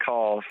single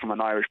call from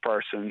an Irish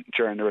person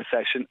during the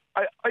recession.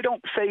 I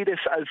don't say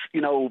this as,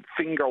 you know,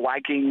 finger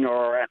wagging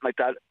or anything like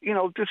that. You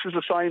know, this is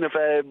a sign of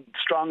a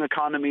strong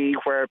economy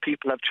where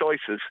people have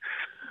choices.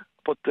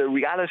 But the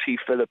reality,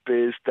 Philip,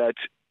 is that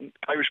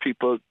Irish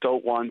people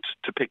don't want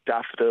to pick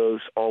daffodils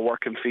or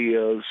work in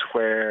fields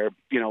where,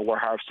 you know, we're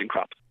harvesting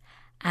crops.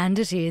 And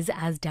it is,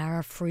 as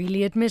Dara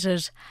freely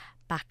admitted,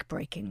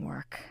 backbreaking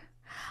work.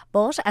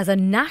 But as a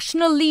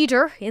national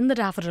leader in the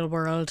daffodil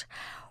world,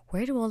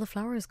 where do all the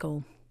flowers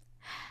go?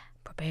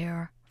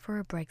 Prepare for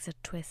a Brexit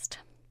twist.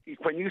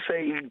 When you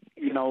say,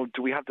 you know,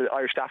 do we have the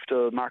Irish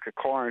daffodil market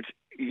cornered,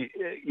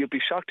 you'll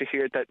be shocked to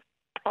hear that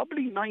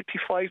probably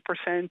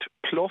 95%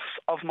 plus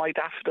of my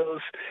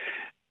daffodils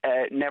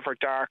never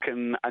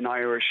darken an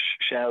Irish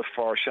shelf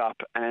or shop.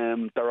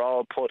 They're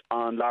all put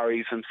on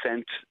lorries and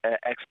sent,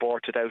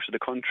 exported out of the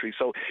country.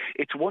 So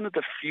it's one of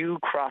the few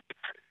crops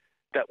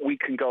that we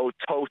can go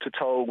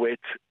toe-to-toe with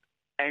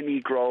any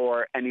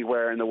grower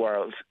anywhere in the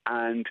world.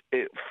 And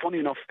funny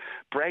enough,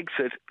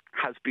 Brexit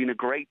has been a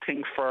great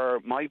thing for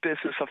my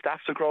business of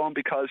daffodil growing,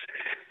 because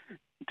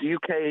the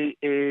UK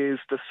is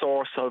the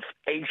source of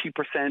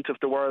 80% of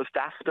the world's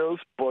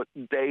daffodils, but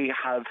they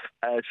have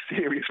a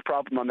serious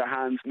problem on their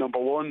hands. Number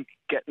one,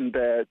 getting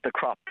the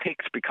crop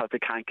picked because they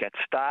can't get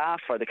staff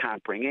or they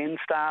can't bring in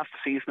staff,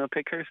 seasonal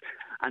pickers.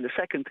 And the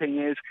second thing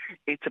is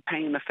it's a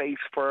pain in the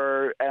face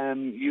for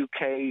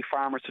UK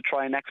farmers to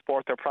try and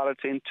export their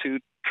product onto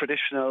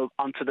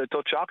the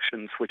Dutch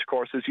auctions, which of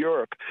course is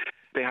Europe.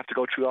 They have to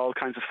go through all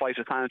kinds of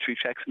phytosanitary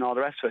checks and all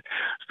the rest of it.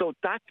 So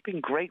that's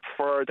been great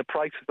for the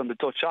prices on the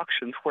Dutch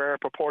auctions, where a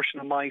proportion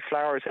of my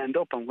flowers end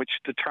up, and which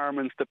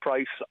determines the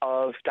price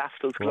of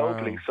daffodils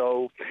globally. Wow.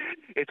 So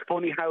it's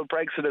funny how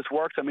Brexit has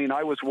worked. I mean,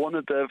 I was one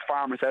of the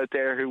farmers out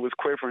there who was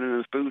quivering in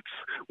his boots,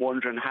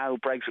 wondering how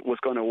Brexit was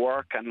going to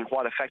work and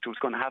what effect it was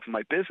going to have on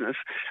my business.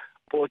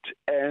 But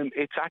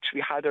it's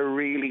actually had a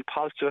really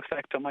positive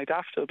effect on my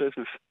daffodil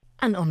business.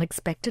 An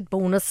unexpected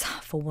bonus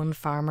for one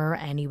farmer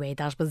anyway.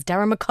 That was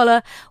Dara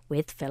McCullough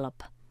with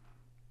Philip.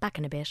 Back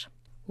in a bit.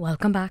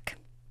 Welcome back.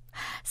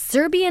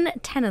 Serbian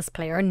tennis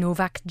player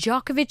Novak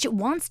Djokovic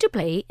wants to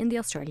play in the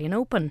Australian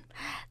Open.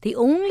 The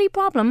only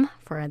problem,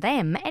 for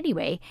them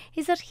anyway,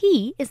 is that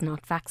he is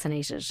not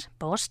vaccinated.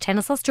 But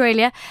Tennis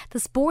Australia, the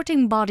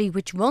sporting body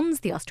which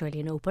runs the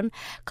Australian Open,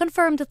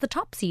 confirmed that the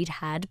top seed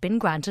had been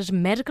granted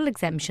medical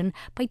exemption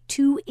by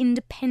 2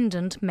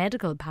 independent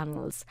medical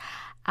panels.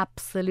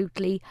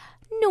 Absolutely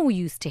no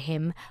use to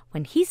him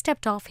when he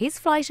stepped off his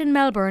flight in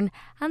Melbourne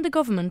and the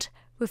government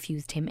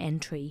refused him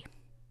entry.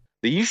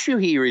 The issue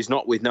here is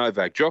not with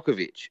Novak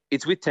Djokovic,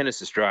 it's with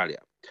Tennis Australia.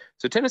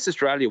 So Tennis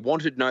Australia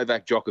wanted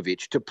Novak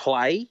Djokovic to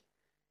play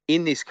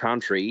in this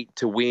country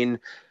to win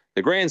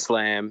the Grand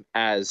Slam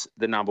as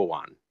the number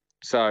one.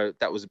 So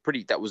that was a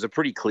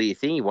pretty clear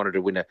thing. He wanted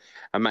to win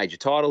a major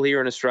title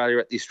here in Australia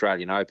at the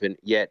Australian Open.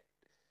 Yet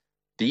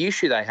the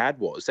issue they had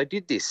was they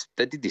did this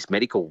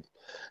medical,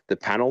 the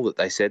panel that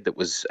they said that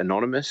was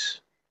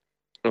anonymous.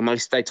 And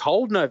they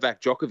told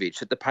Novak Djokovic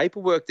that the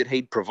paperwork that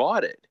he'd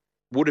provided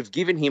would have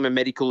given him a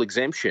medical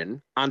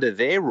exemption under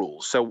their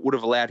rules, so it would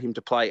have allowed him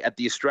to play at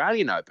the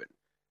Australian Open.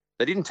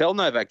 They didn't tell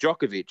Novak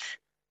Djokovic,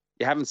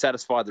 you haven't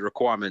satisfied the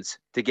requirements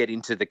to get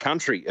into the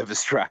country of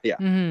Australia.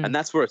 And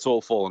that's where it's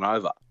all fallen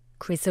over.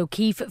 Chris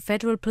O'Keefe,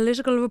 federal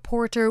political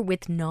reporter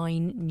with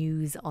 9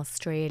 News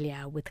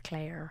Australia with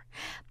Claire.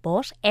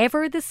 But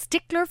ever the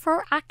stickler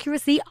for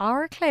accuracy,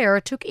 our Claire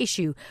took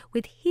issue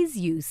with his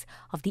use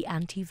of the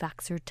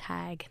anti-vaxxer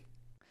tag.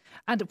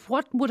 And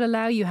what would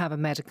allow you have a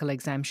medical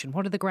exemption?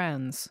 What are the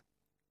grounds?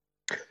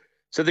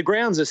 So the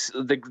grounds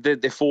are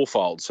they're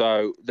fourfold.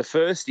 So the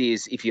first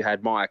is if you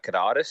had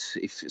myocarditis,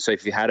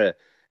 if you had an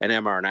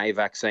mRNA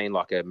vaccine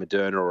like a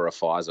Moderna or a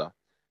Pfizer.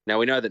 Now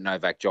we know that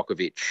Novak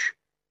Djokovic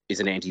is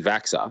an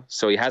anti-vaxxer,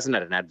 so he hasn't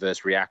had an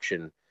adverse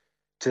reaction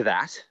to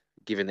that,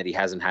 given that he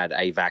hasn't had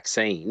a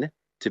vaccine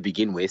to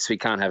begin with, so he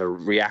can't have a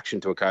reaction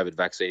to a COVID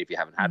vaccine if you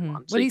haven't had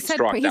one. So well, he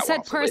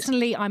said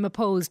personally, I'm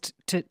opposed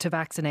to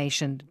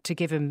vaccination, to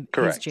give him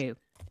his due.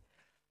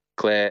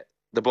 Claire,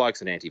 the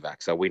bloke's an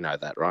anti-vaxxer, we know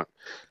that, right?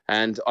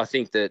 And I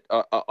think that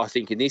I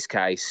think in this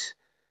case,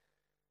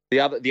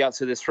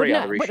 so there's three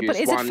other issues. But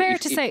is it fair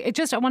to say,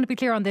 I want to be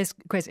clear on this,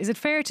 Chris, is it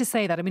fair to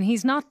say that, I mean,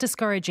 he's not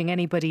discouraging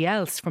anybody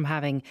else from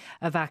having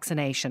a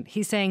vaccination.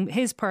 He's saying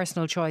his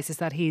personal choice is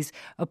that he's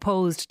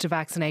opposed to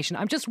vaccination.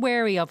 I'm just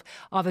wary of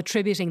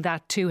attributing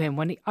that to him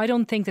when I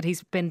don't think that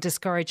he's been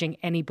discouraging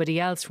anybody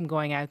else from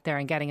going out there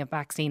and getting a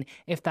vaccine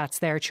if that's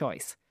their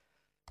choice.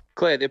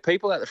 Claire, there are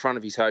people at the front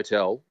of his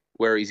hotel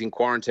where he's in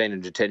quarantine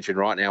and detention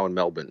right now in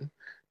Melbourne,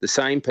 the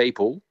same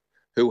people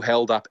who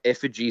held up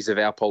effigies of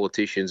our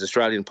politicians,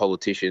 Australian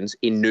politicians,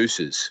 in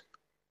nooses.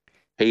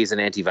 He is an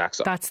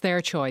anti-vaxxer. That's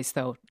their choice,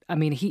 though. I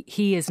mean,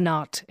 he is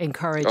not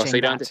encouraging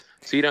that.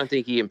 So you don't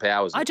think he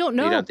empowers them? I don't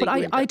know, but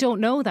I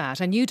don't know that,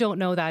 and you don't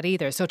know that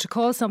either. So to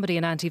call somebody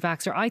an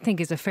anti-vaxxer, I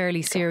think, is a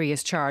fairly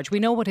serious charge. We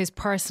know what his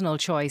personal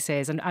choice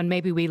is, and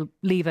maybe we'll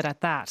leave it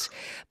at that.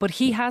 But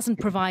he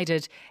hasn't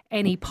provided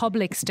any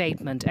public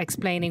statement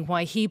explaining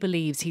why he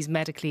believes he's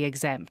medically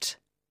exempt.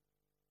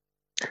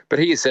 But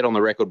he has said on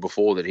the record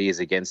before that he is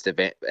against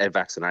a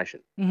vaccination.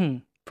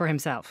 For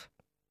himself.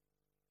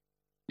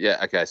 Yeah,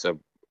 okay, so...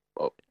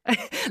 Well.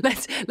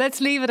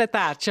 Let's leave it at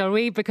that, shall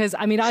we? Because,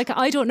 I mean,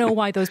 I don't know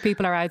why those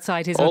people are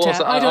outside his hotel.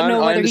 Also, I don't know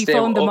whether he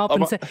phoned them up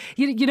and said...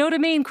 You know what I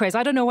mean, Chris?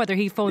 I don't know whether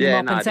he phoned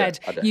them up and said,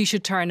 you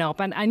should turn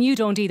up. And you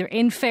don't either,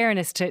 in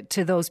fairness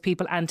to those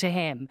people and to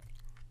him.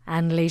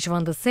 And later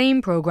on the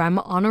same programme,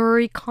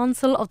 Honorary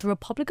Consul of the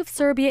Republic of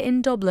Serbia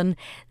in Dublin,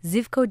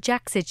 Zivko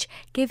Jaksic,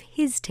 gave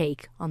his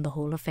take on the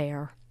whole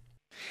affair.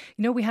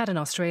 You know, we had an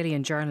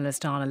Australian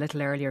journalist on a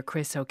little earlier,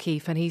 Chris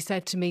O'Keefe, and he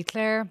said to me,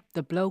 Claire,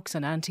 the bloke's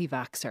an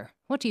anti-vaxxer.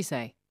 What do you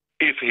say?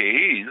 If he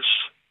is,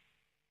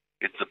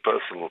 it's a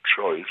personal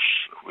choice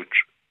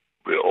which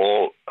we're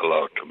all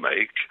allowed to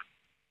make.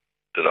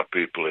 There are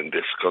people in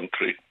this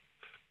country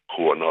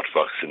who are not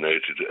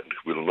vaccinated and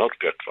will not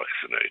get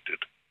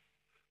vaccinated.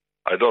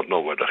 I don't know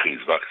whether he's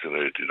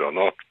vaccinated or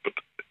not, but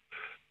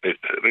it's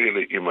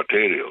really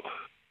immaterial.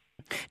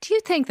 Do you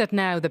think that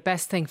now the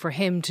best thing for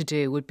him to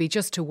do would be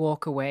just to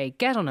walk away,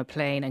 get on a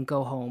plane and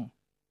go home?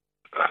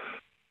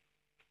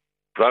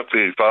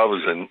 Frankly, if I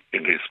was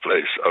in his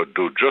place, I would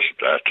do just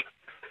that,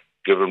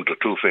 give him the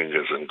 2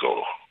 fingers and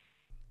go.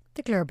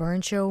 The Claire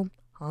Byrne Show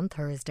on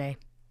Thursday.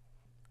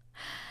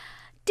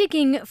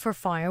 Digging for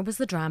Fire was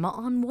the drama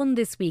on One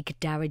this week.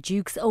 Dara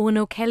Dukes, Owen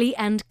O'Kelly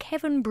and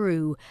Kevin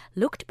Brew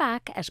looked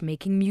back at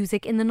making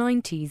music in the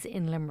 90s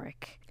in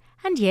Limerick.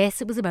 And yes,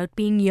 it was about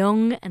being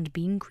young and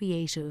being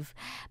creative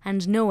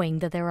and knowing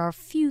that there are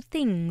few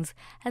things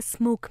a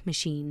smoke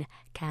machine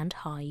can't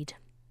hide.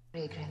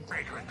 Fragrant.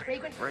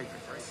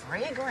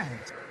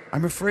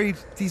 I'm afraid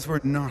these were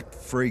not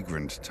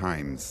fragrant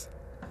times.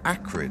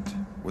 Acrid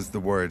was the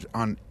word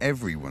on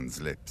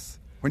everyone's lips.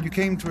 When you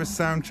came to a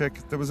sound check,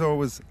 there was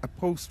always a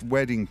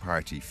post-wedding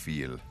party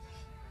feel.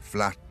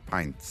 Flat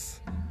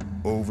pints,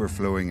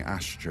 overflowing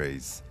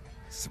ashtrays,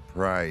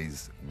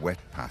 surprise wet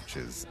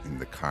patches in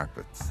the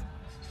carpets.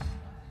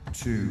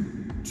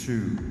 2,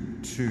 2,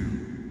 2,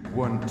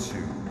 1, 2.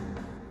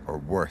 Or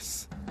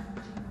worse,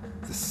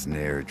 the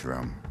snare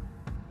drum.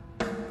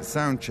 The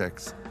sound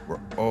checks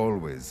were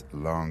always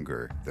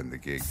longer than the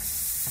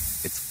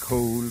gigs. It's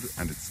cold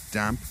and it's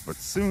damp, but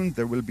soon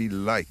there will be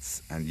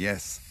lights, and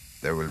yes,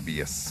 there will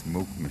be a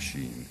smoke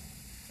machine.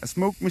 A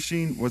smoke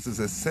machine was as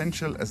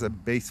essential as a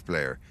bass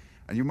player,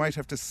 and you might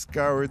have to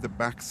scour the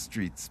back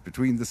streets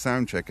between the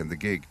soundcheck and the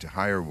gig to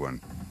hire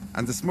one.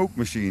 And the smoke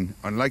machine,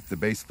 unlike the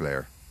bass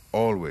player,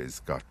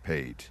 always got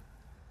paid.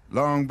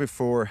 Long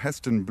before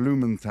Heston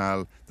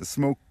Blumenthal, the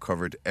smoke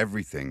covered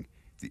everything.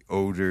 The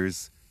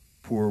odours,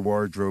 poor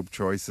wardrobe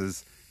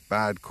choices,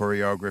 bad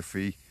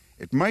choreography.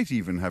 It might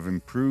even have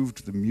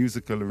improved the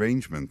musical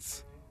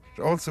arrangements. It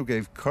also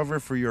gave cover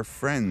for your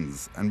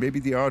friends and maybe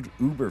the odd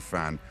Uber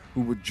fan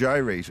who would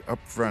gyrate up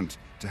front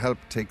to help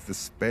take the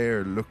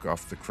spare look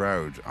off the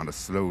crowd on a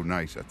slow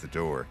night at the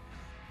door.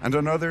 And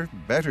on other,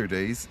 better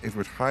days, it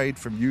would hide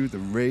from you the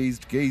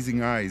raised,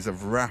 gazing eyes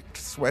of rapt,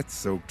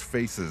 sweat-soaked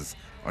faces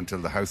until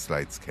the house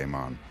lights came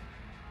on.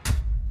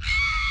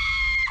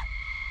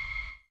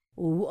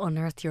 Oh,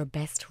 unearth your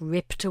best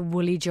ripped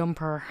woolly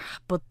jumper.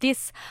 But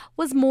this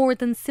was more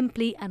than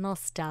simply a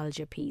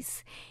nostalgia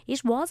piece.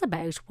 It was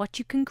about what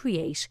you can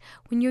create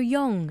when you're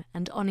young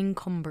and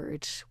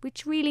unencumbered,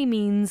 which really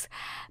means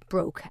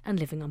broke and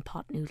living on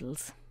pot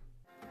noodles.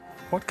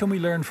 What can we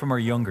learn from our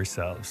younger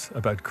selves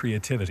about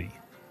creativity?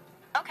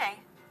 Okay,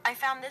 I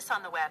found this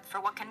on the web for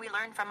what can we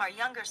learn from our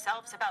younger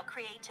selves about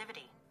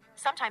creativity.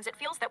 Sometimes it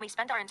feels that we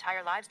spend our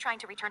entire lives trying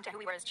to return to who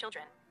we were as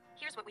children.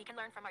 Here's what we can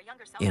learn from our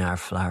younger selves. In our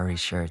flowery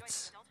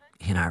shirts,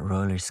 in our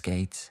roller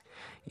skates,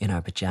 in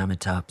our pajama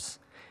tops,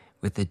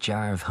 with a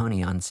jar of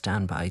honey on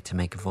standby to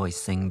make a voice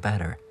sing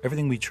better.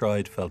 Everything we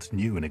tried felt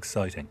new and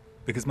exciting,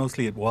 because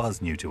mostly it was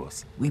new to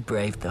us. We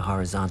braved the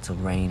horizontal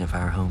rain of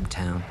our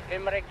hometown.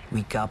 Limerick.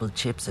 We gobbled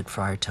chips at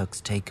Friar Tuck's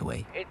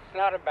takeaway. It's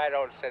not a bad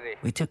old city.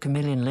 We took a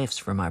million lifts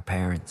from our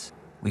parents.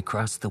 We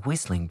crossed the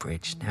Whistling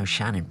Bridge, now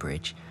Shannon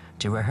Bridge,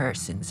 to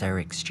rehearse in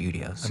Zerich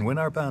Studios. And when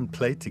our band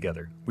played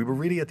together, we were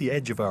really at the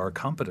edge of our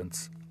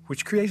competence,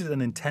 which created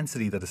an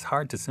intensity that is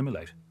hard to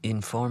simulate.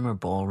 In former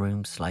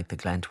ballrooms like the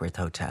Glentworth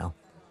Hotel,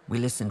 we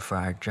listened for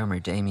our drummer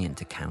Damien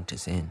to count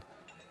us in.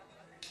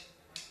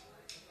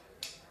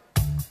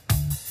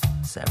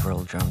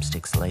 Several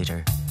drumsticks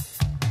later,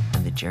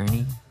 and the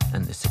journey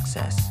and the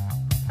success,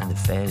 and the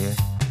failure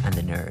and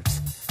the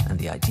nerves, and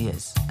the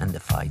ideas and the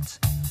fights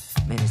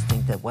made us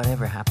think that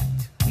whatever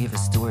happened, we have a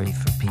story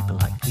for people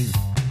like you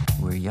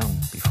who were young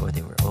before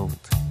they were old.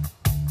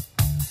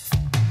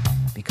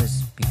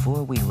 Because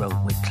before we wrote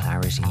with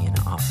clarity in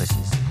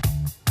offices,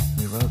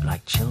 we wrote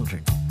like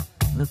children,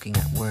 looking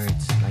at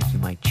words like you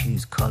might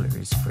choose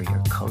colours for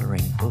your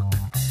colouring book,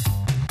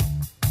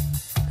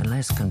 and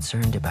less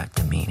concerned about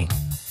the meaning.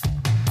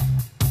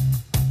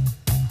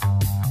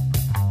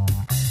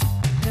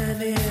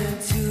 Climb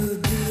into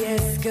the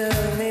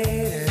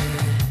escalator.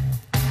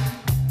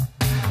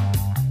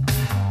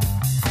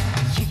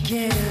 You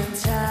can't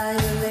tie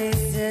your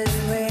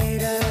laces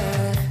later.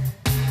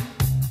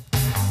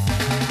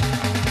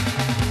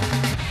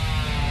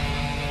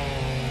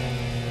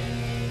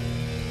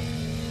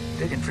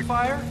 Digging for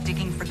fire.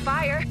 Digging for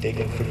fire.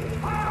 Digging for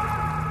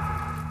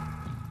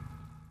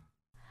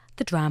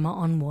The drama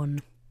on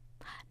one.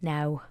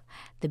 Now,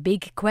 the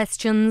big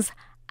questions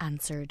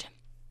answered.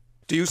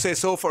 Do you say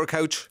sofa or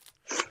couch?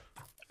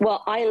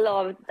 Well, I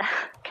love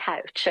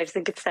couch. I just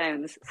think it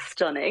sounds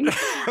stunning.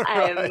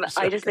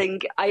 I just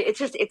think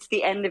it's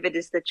the end of it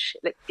is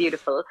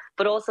beautiful,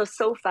 but also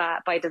sofa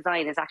by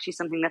design is actually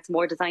something that's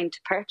more designed to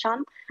perch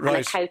on, right.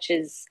 And a couch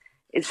is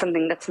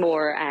something that's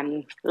more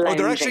lounging.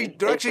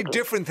 They're actually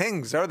different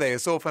things, are they? A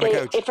sofa and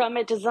a couch. From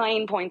a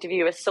design point of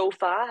view, a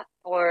sofa,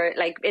 or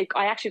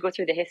I actually go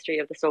through the history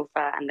of the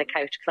sofa and the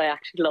couch because I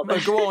actually love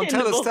it. Go on,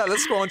 tell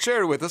us. Go on,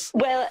 share it with us.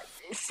 Well,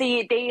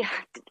 see,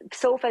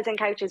 sofas and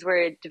couches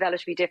were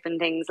developed to be different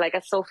things. Like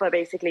a sofa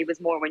basically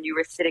was more when you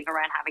were sitting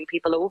around having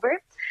people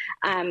over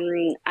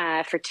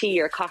for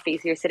tea or coffee,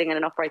 so you're sitting in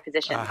an upright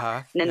position.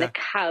 And then the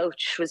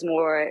couch was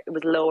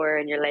lower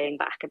and you're laying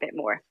back a bit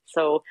more.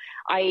 So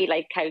I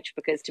like couch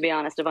because, to be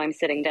honest, if I'm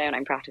sitting down,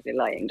 I'm practically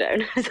lying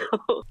down.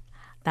 So.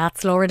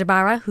 That's Laura De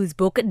Barra, whose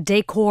book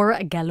Decor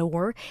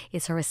Galore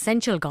is her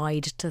essential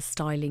guide to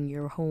styling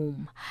your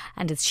home.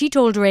 And as she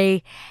told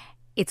Ray,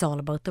 it's all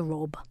about the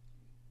rub.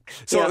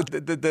 So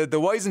the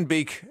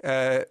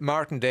Weizenbeek,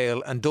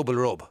 Martindale and double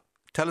rub.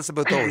 Tell us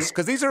about those,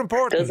 because these are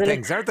important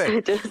things, aren't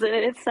they? Doesn't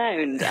it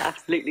sound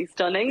absolutely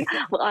stunning?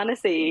 Well,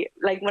 honestly,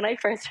 when I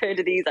first heard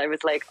of these, I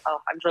was like, oh,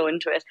 I'm so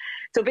into it.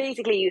 So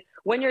basically,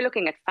 when you're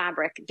looking at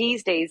fabric,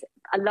 these days,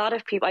 a lot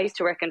of people, I used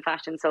to work in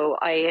fashion, so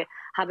I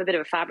have a bit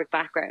of a fabric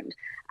background,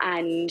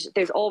 and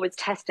there's always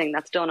testing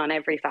that's done on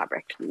every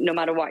fabric, no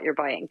matter what you're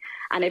buying.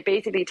 And it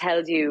basically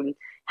tells you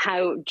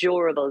how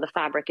durable the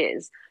fabric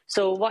is.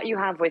 So what you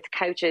have with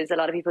couches, a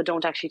lot of people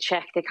don't actually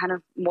check. They kind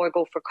of more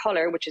go for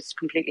colour, which is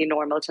completely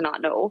normal to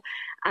not know.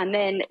 And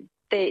then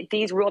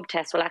these rub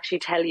tests will actually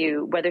tell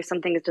you whether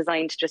something is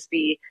designed to just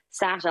be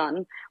sat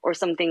on or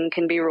something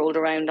can be rolled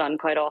around on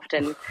quite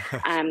often.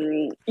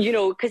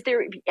 Because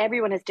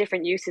everyone has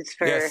different uses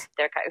for their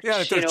couch.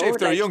 Yeah, if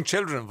there are young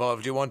children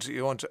involved, you want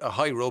a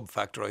high rub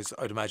factor,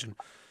 I'd imagine.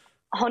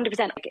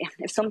 100%.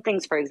 If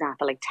something's, for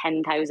example,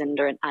 10,000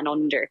 and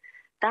under,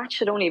 that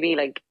should only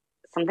be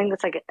something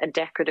that's a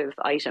decorative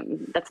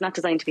item that's not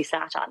designed to be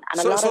sat on.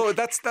 And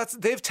that's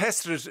they've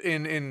tested it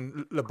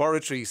in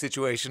laboratory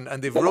situation,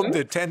 and they've rubbed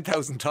it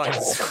 10,000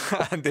 times,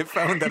 and they've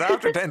found that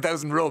after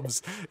 10,000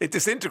 rubs, it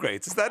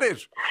disintegrates. Is that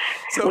it?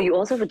 So you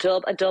also have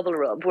a double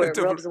rub where it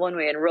rubs one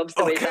way and rubs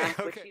the way back.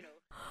 Okay.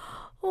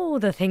 Oh,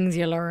 the things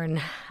you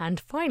learn. And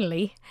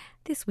finally,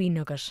 this wee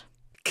nugget.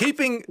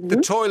 Keeping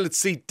the toilet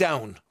seat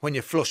down when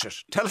you flush it.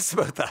 Tell us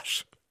about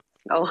that.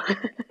 Oh,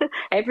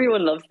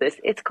 everyone loves this.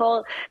 It's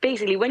called,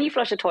 basically, when you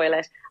flush a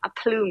toilet, a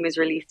plume is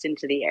released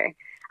into the air.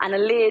 And a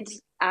lid,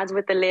 as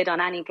with the lid on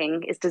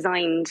anything, is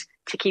designed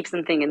to keep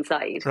something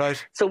inside.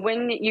 Right. So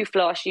when you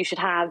flush, you should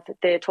have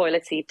the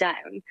toilet seat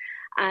down.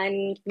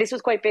 And this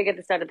was quite big at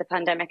the start of the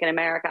pandemic in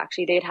America,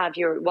 actually. They'd have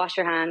you wash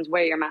your hands,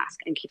 wear your mask,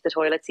 and keep the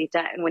toilet seat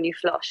down when you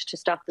flush to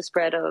stop the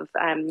spread of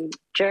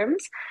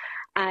germs.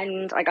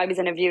 And like I was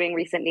in a viewing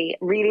recently,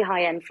 really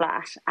high-end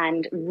flat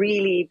and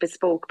really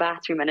bespoke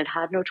bathroom, and it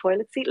had no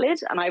toilet seat lid.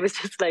 And I was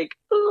just like,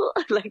 oh,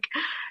 like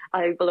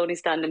I will only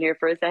stand in here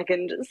for a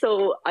second.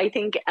 So I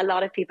think a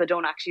lot of people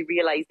don't actually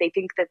realise. They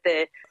think that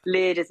the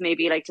lid is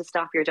maybe like to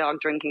stop your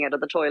dog drinking out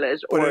of the toilet,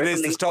 but or it is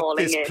something to stop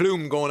falling this in.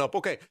 plume going up.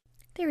 Okay.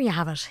 There you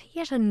have it,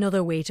 yet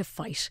another way to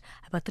fight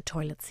about the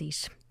toilet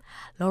seat.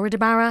 Laura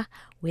DeBarra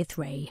with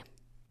Ray.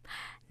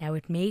 Now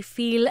it may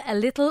feel a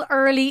little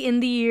early in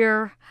the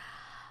year,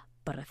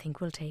 but I think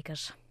we'll take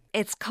it.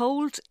 It's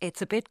cold,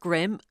 it's a bit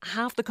grim,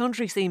 half the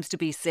country seems to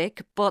be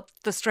sick, but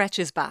the stretch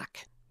is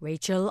back.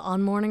 Rachel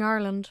on Morning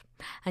Ireland,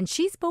 and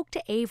she spoke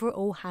to Ava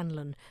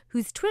O'Hanlon,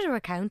 whose Twitter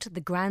account,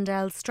 The Grand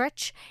Isle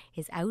Stretch,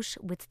 is out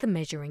with the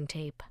measuring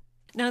tape.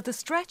 Now, the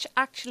stretch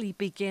actually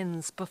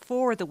begins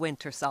before the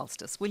winter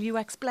solstice. Will you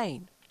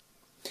explain?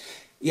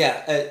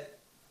 Yeah,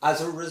 as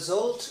a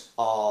result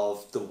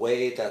of the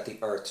way that the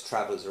Earth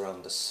travels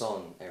around the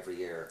sun every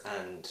year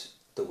and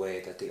the way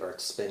that the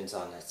Earth spins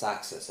on its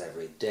axis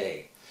every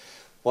day,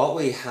 what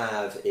we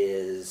have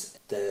is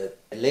the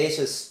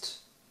latest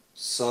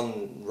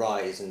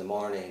sunrise in the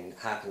morning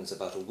happens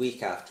about a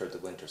week after the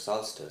winter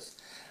solstice,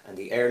 and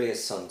the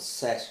earliest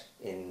sunset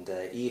in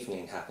the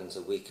evening happens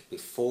a week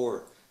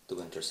before the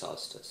winter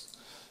solstice.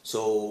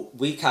 So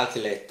we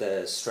calculate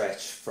the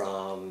stretch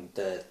from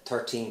the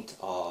 13th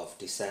of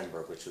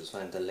December, which was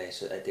when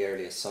the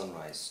earliest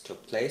sunrise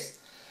took place,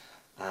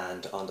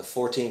 and on the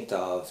 14th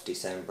of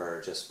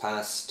December, just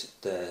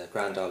past, the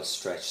Grand Isle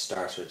Stretch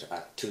started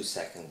at 2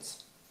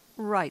 seconds.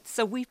 Right,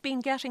 so we've been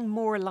getting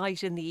more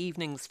light in the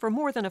evenings for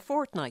more than a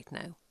fortnight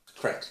now.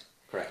 Correct.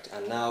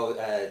 And now,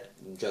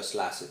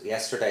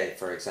 yesterday,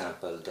 for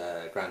example,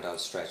 the Grand Isle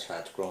Stretch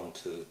had grown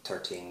to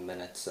 13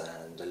 minutes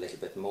and a little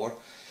bit more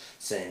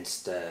since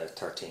the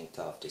 13th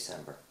of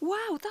December.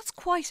 Wow, that's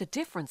quite a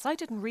difference. I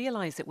didn't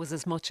realise it was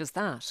as much as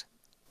that.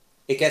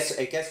 It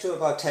gets to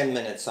about 10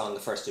 minutes on the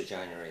 1st of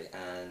January,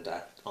 and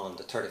on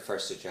the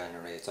 31st of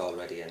January, it's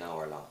already an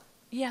hour long.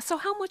 Yeah, so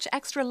how much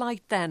extra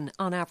light then,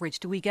 on average,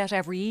 do we get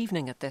every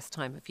evening at this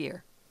time of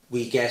year?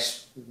 We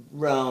get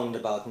round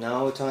about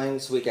now at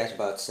times, we get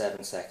about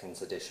 7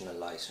 seconds additional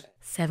light.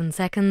 7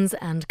 seconds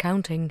and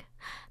counting.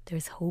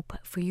 There's hope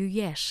for you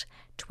yet,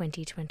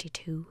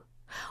 2022.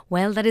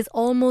 Well, that is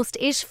almost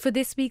it for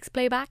this week's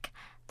Playback.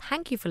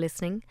 Thank you for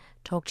listening.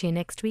 Talk to you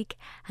next week.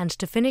 And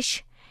to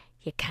finish,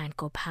 you can't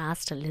go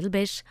past a little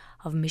bit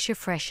of Misha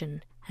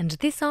Freshen. And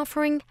this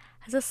offering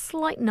has a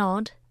slight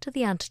nod to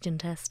the antigen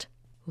test.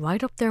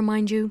 Right up there,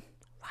 mind you.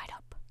 Right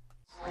up.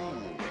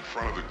 In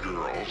front of the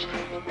girls.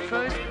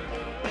 First,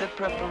 the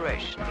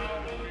preparation.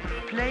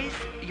 Place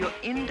your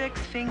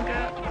index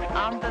finger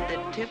under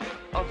the tip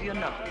of your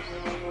nose.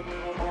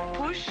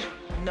 Push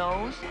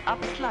nose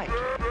up slightly.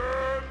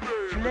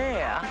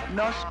 Flare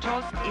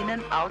nostrils in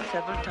and out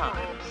several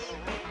times.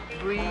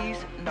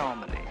 Breathe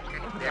normally.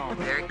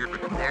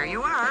 There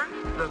you are,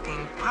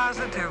 looking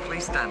positively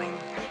stunning.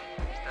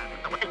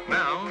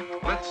 Now,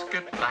 let's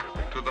get back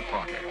to the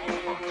party.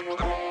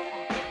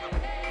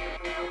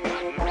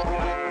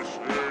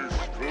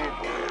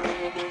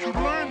 To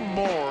learn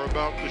more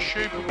about the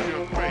shape of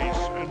your face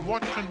and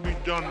what can be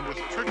done with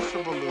tricks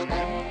of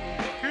illusion,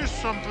 here's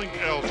something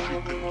else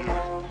you can do.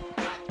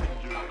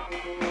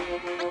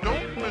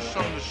 Don't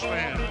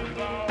misunderstand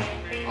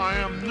me. I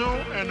am no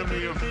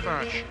enemy of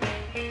fashion.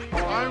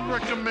 I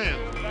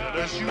recommend that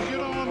as you get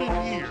on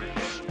in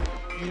years,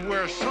 you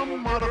wear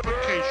some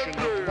modification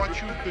of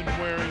what you've been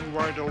wearing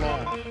right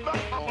along.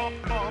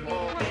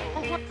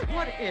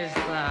 What is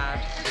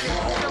that? It's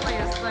the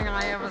silliest thing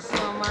I ever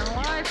saw in my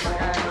life, for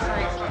God's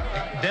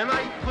sakes. Then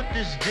I put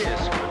this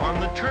disc on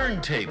the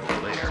turntable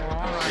there,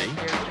 see?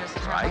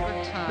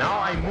 Right? Now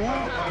I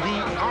move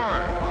the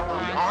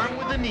arm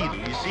with the needle.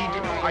 You see,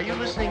 are you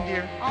listening,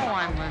 dear? Oh,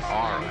 I'm listening.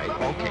 All right,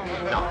 okay.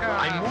 Now,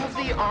 I move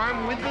the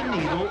arm with the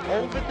needle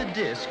over the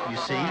disc, you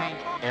see,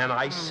 and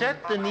I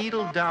set the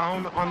needle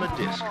down on the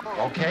disc,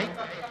 okay?